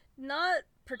Shogo? Not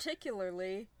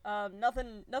particularly.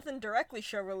 Nothing directly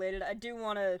show related. I do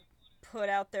want to put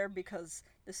out there, because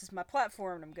this is my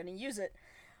platform and I'm going to use it.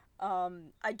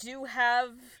 I do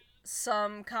have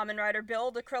some Kamen Rider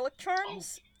Build acrylic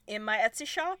charms in my Etsy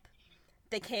shop.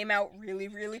 They came out really,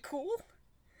 really cool.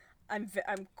 I'm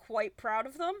quite proud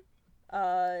of them.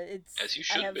 As you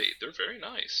should be. They're very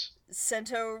nice.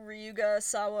 Sento, Ryuga,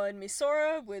 Sawa, and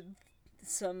Misora with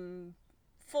some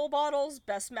full bottles,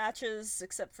 best matches,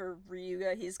 except for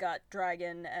Ryuga. He's got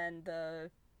Dragon and the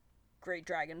Great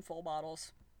Dragon full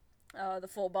bottles. The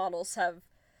full bottles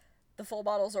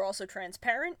are also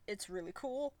transparent. It's really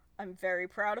cool. I'm very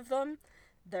proud of them.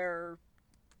 They're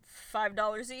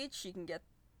 $5 each. You can get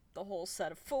the whole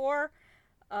set of 4.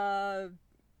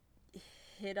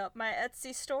 Hit up my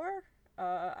Etsy store.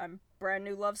 I'm brand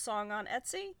new love song on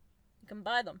Etsy. You can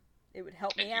buy them. It would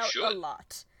help me out a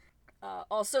lot.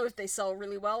 Also, if they sell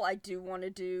really well, I do want to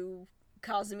do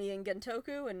Kazumi and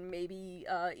Gentoku and maybe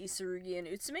Isurugi and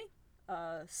Utsumi.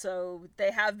 So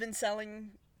they have been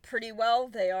selling pretty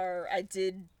well.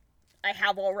 I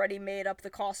have already made up the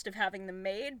cost of having them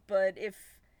made, but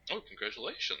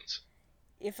congratulations.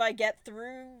 If I get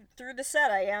through the set,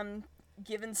 I am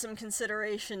given some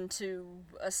consideration to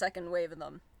a second wave of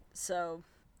them. So,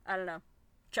 I don't know.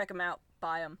 Check them out.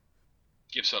 Buy them.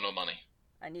 Give Sono money.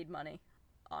 I need money.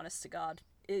 Honest to God.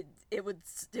 It would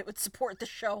support the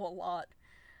show a lot.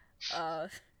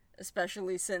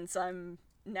 Especially since I'm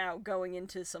now going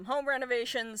into some home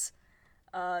renovations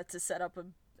to set up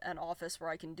an office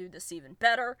where I can do this even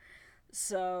better.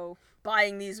 So,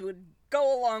 buying these would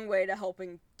go a long way to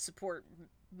helping support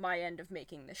my end of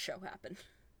making this show happen.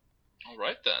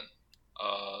 Alright then.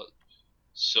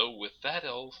 So with that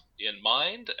all in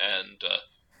mind, and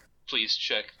please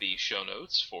check the show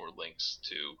notes for links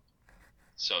to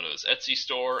Sono's Etsy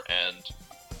store and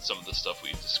some of the stuff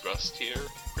we've discussed here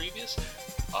previous.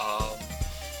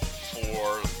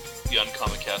 For the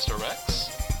UnKamen Cast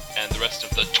RX and the rest of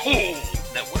the Toll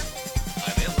Network,